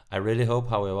 I really hope,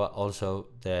 however, also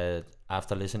that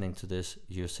after listening to this,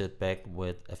 you sit back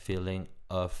with a feeling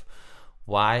of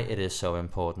why it is so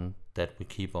important that we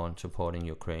keep on supporting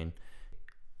Ukraine.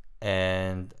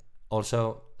 And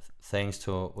also, thanks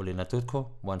to Olena Dudko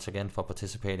once again for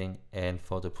participating, and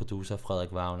for the producer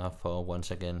Frederik Wagner for once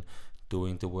again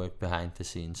doing the work behind the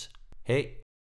scenes. Hey,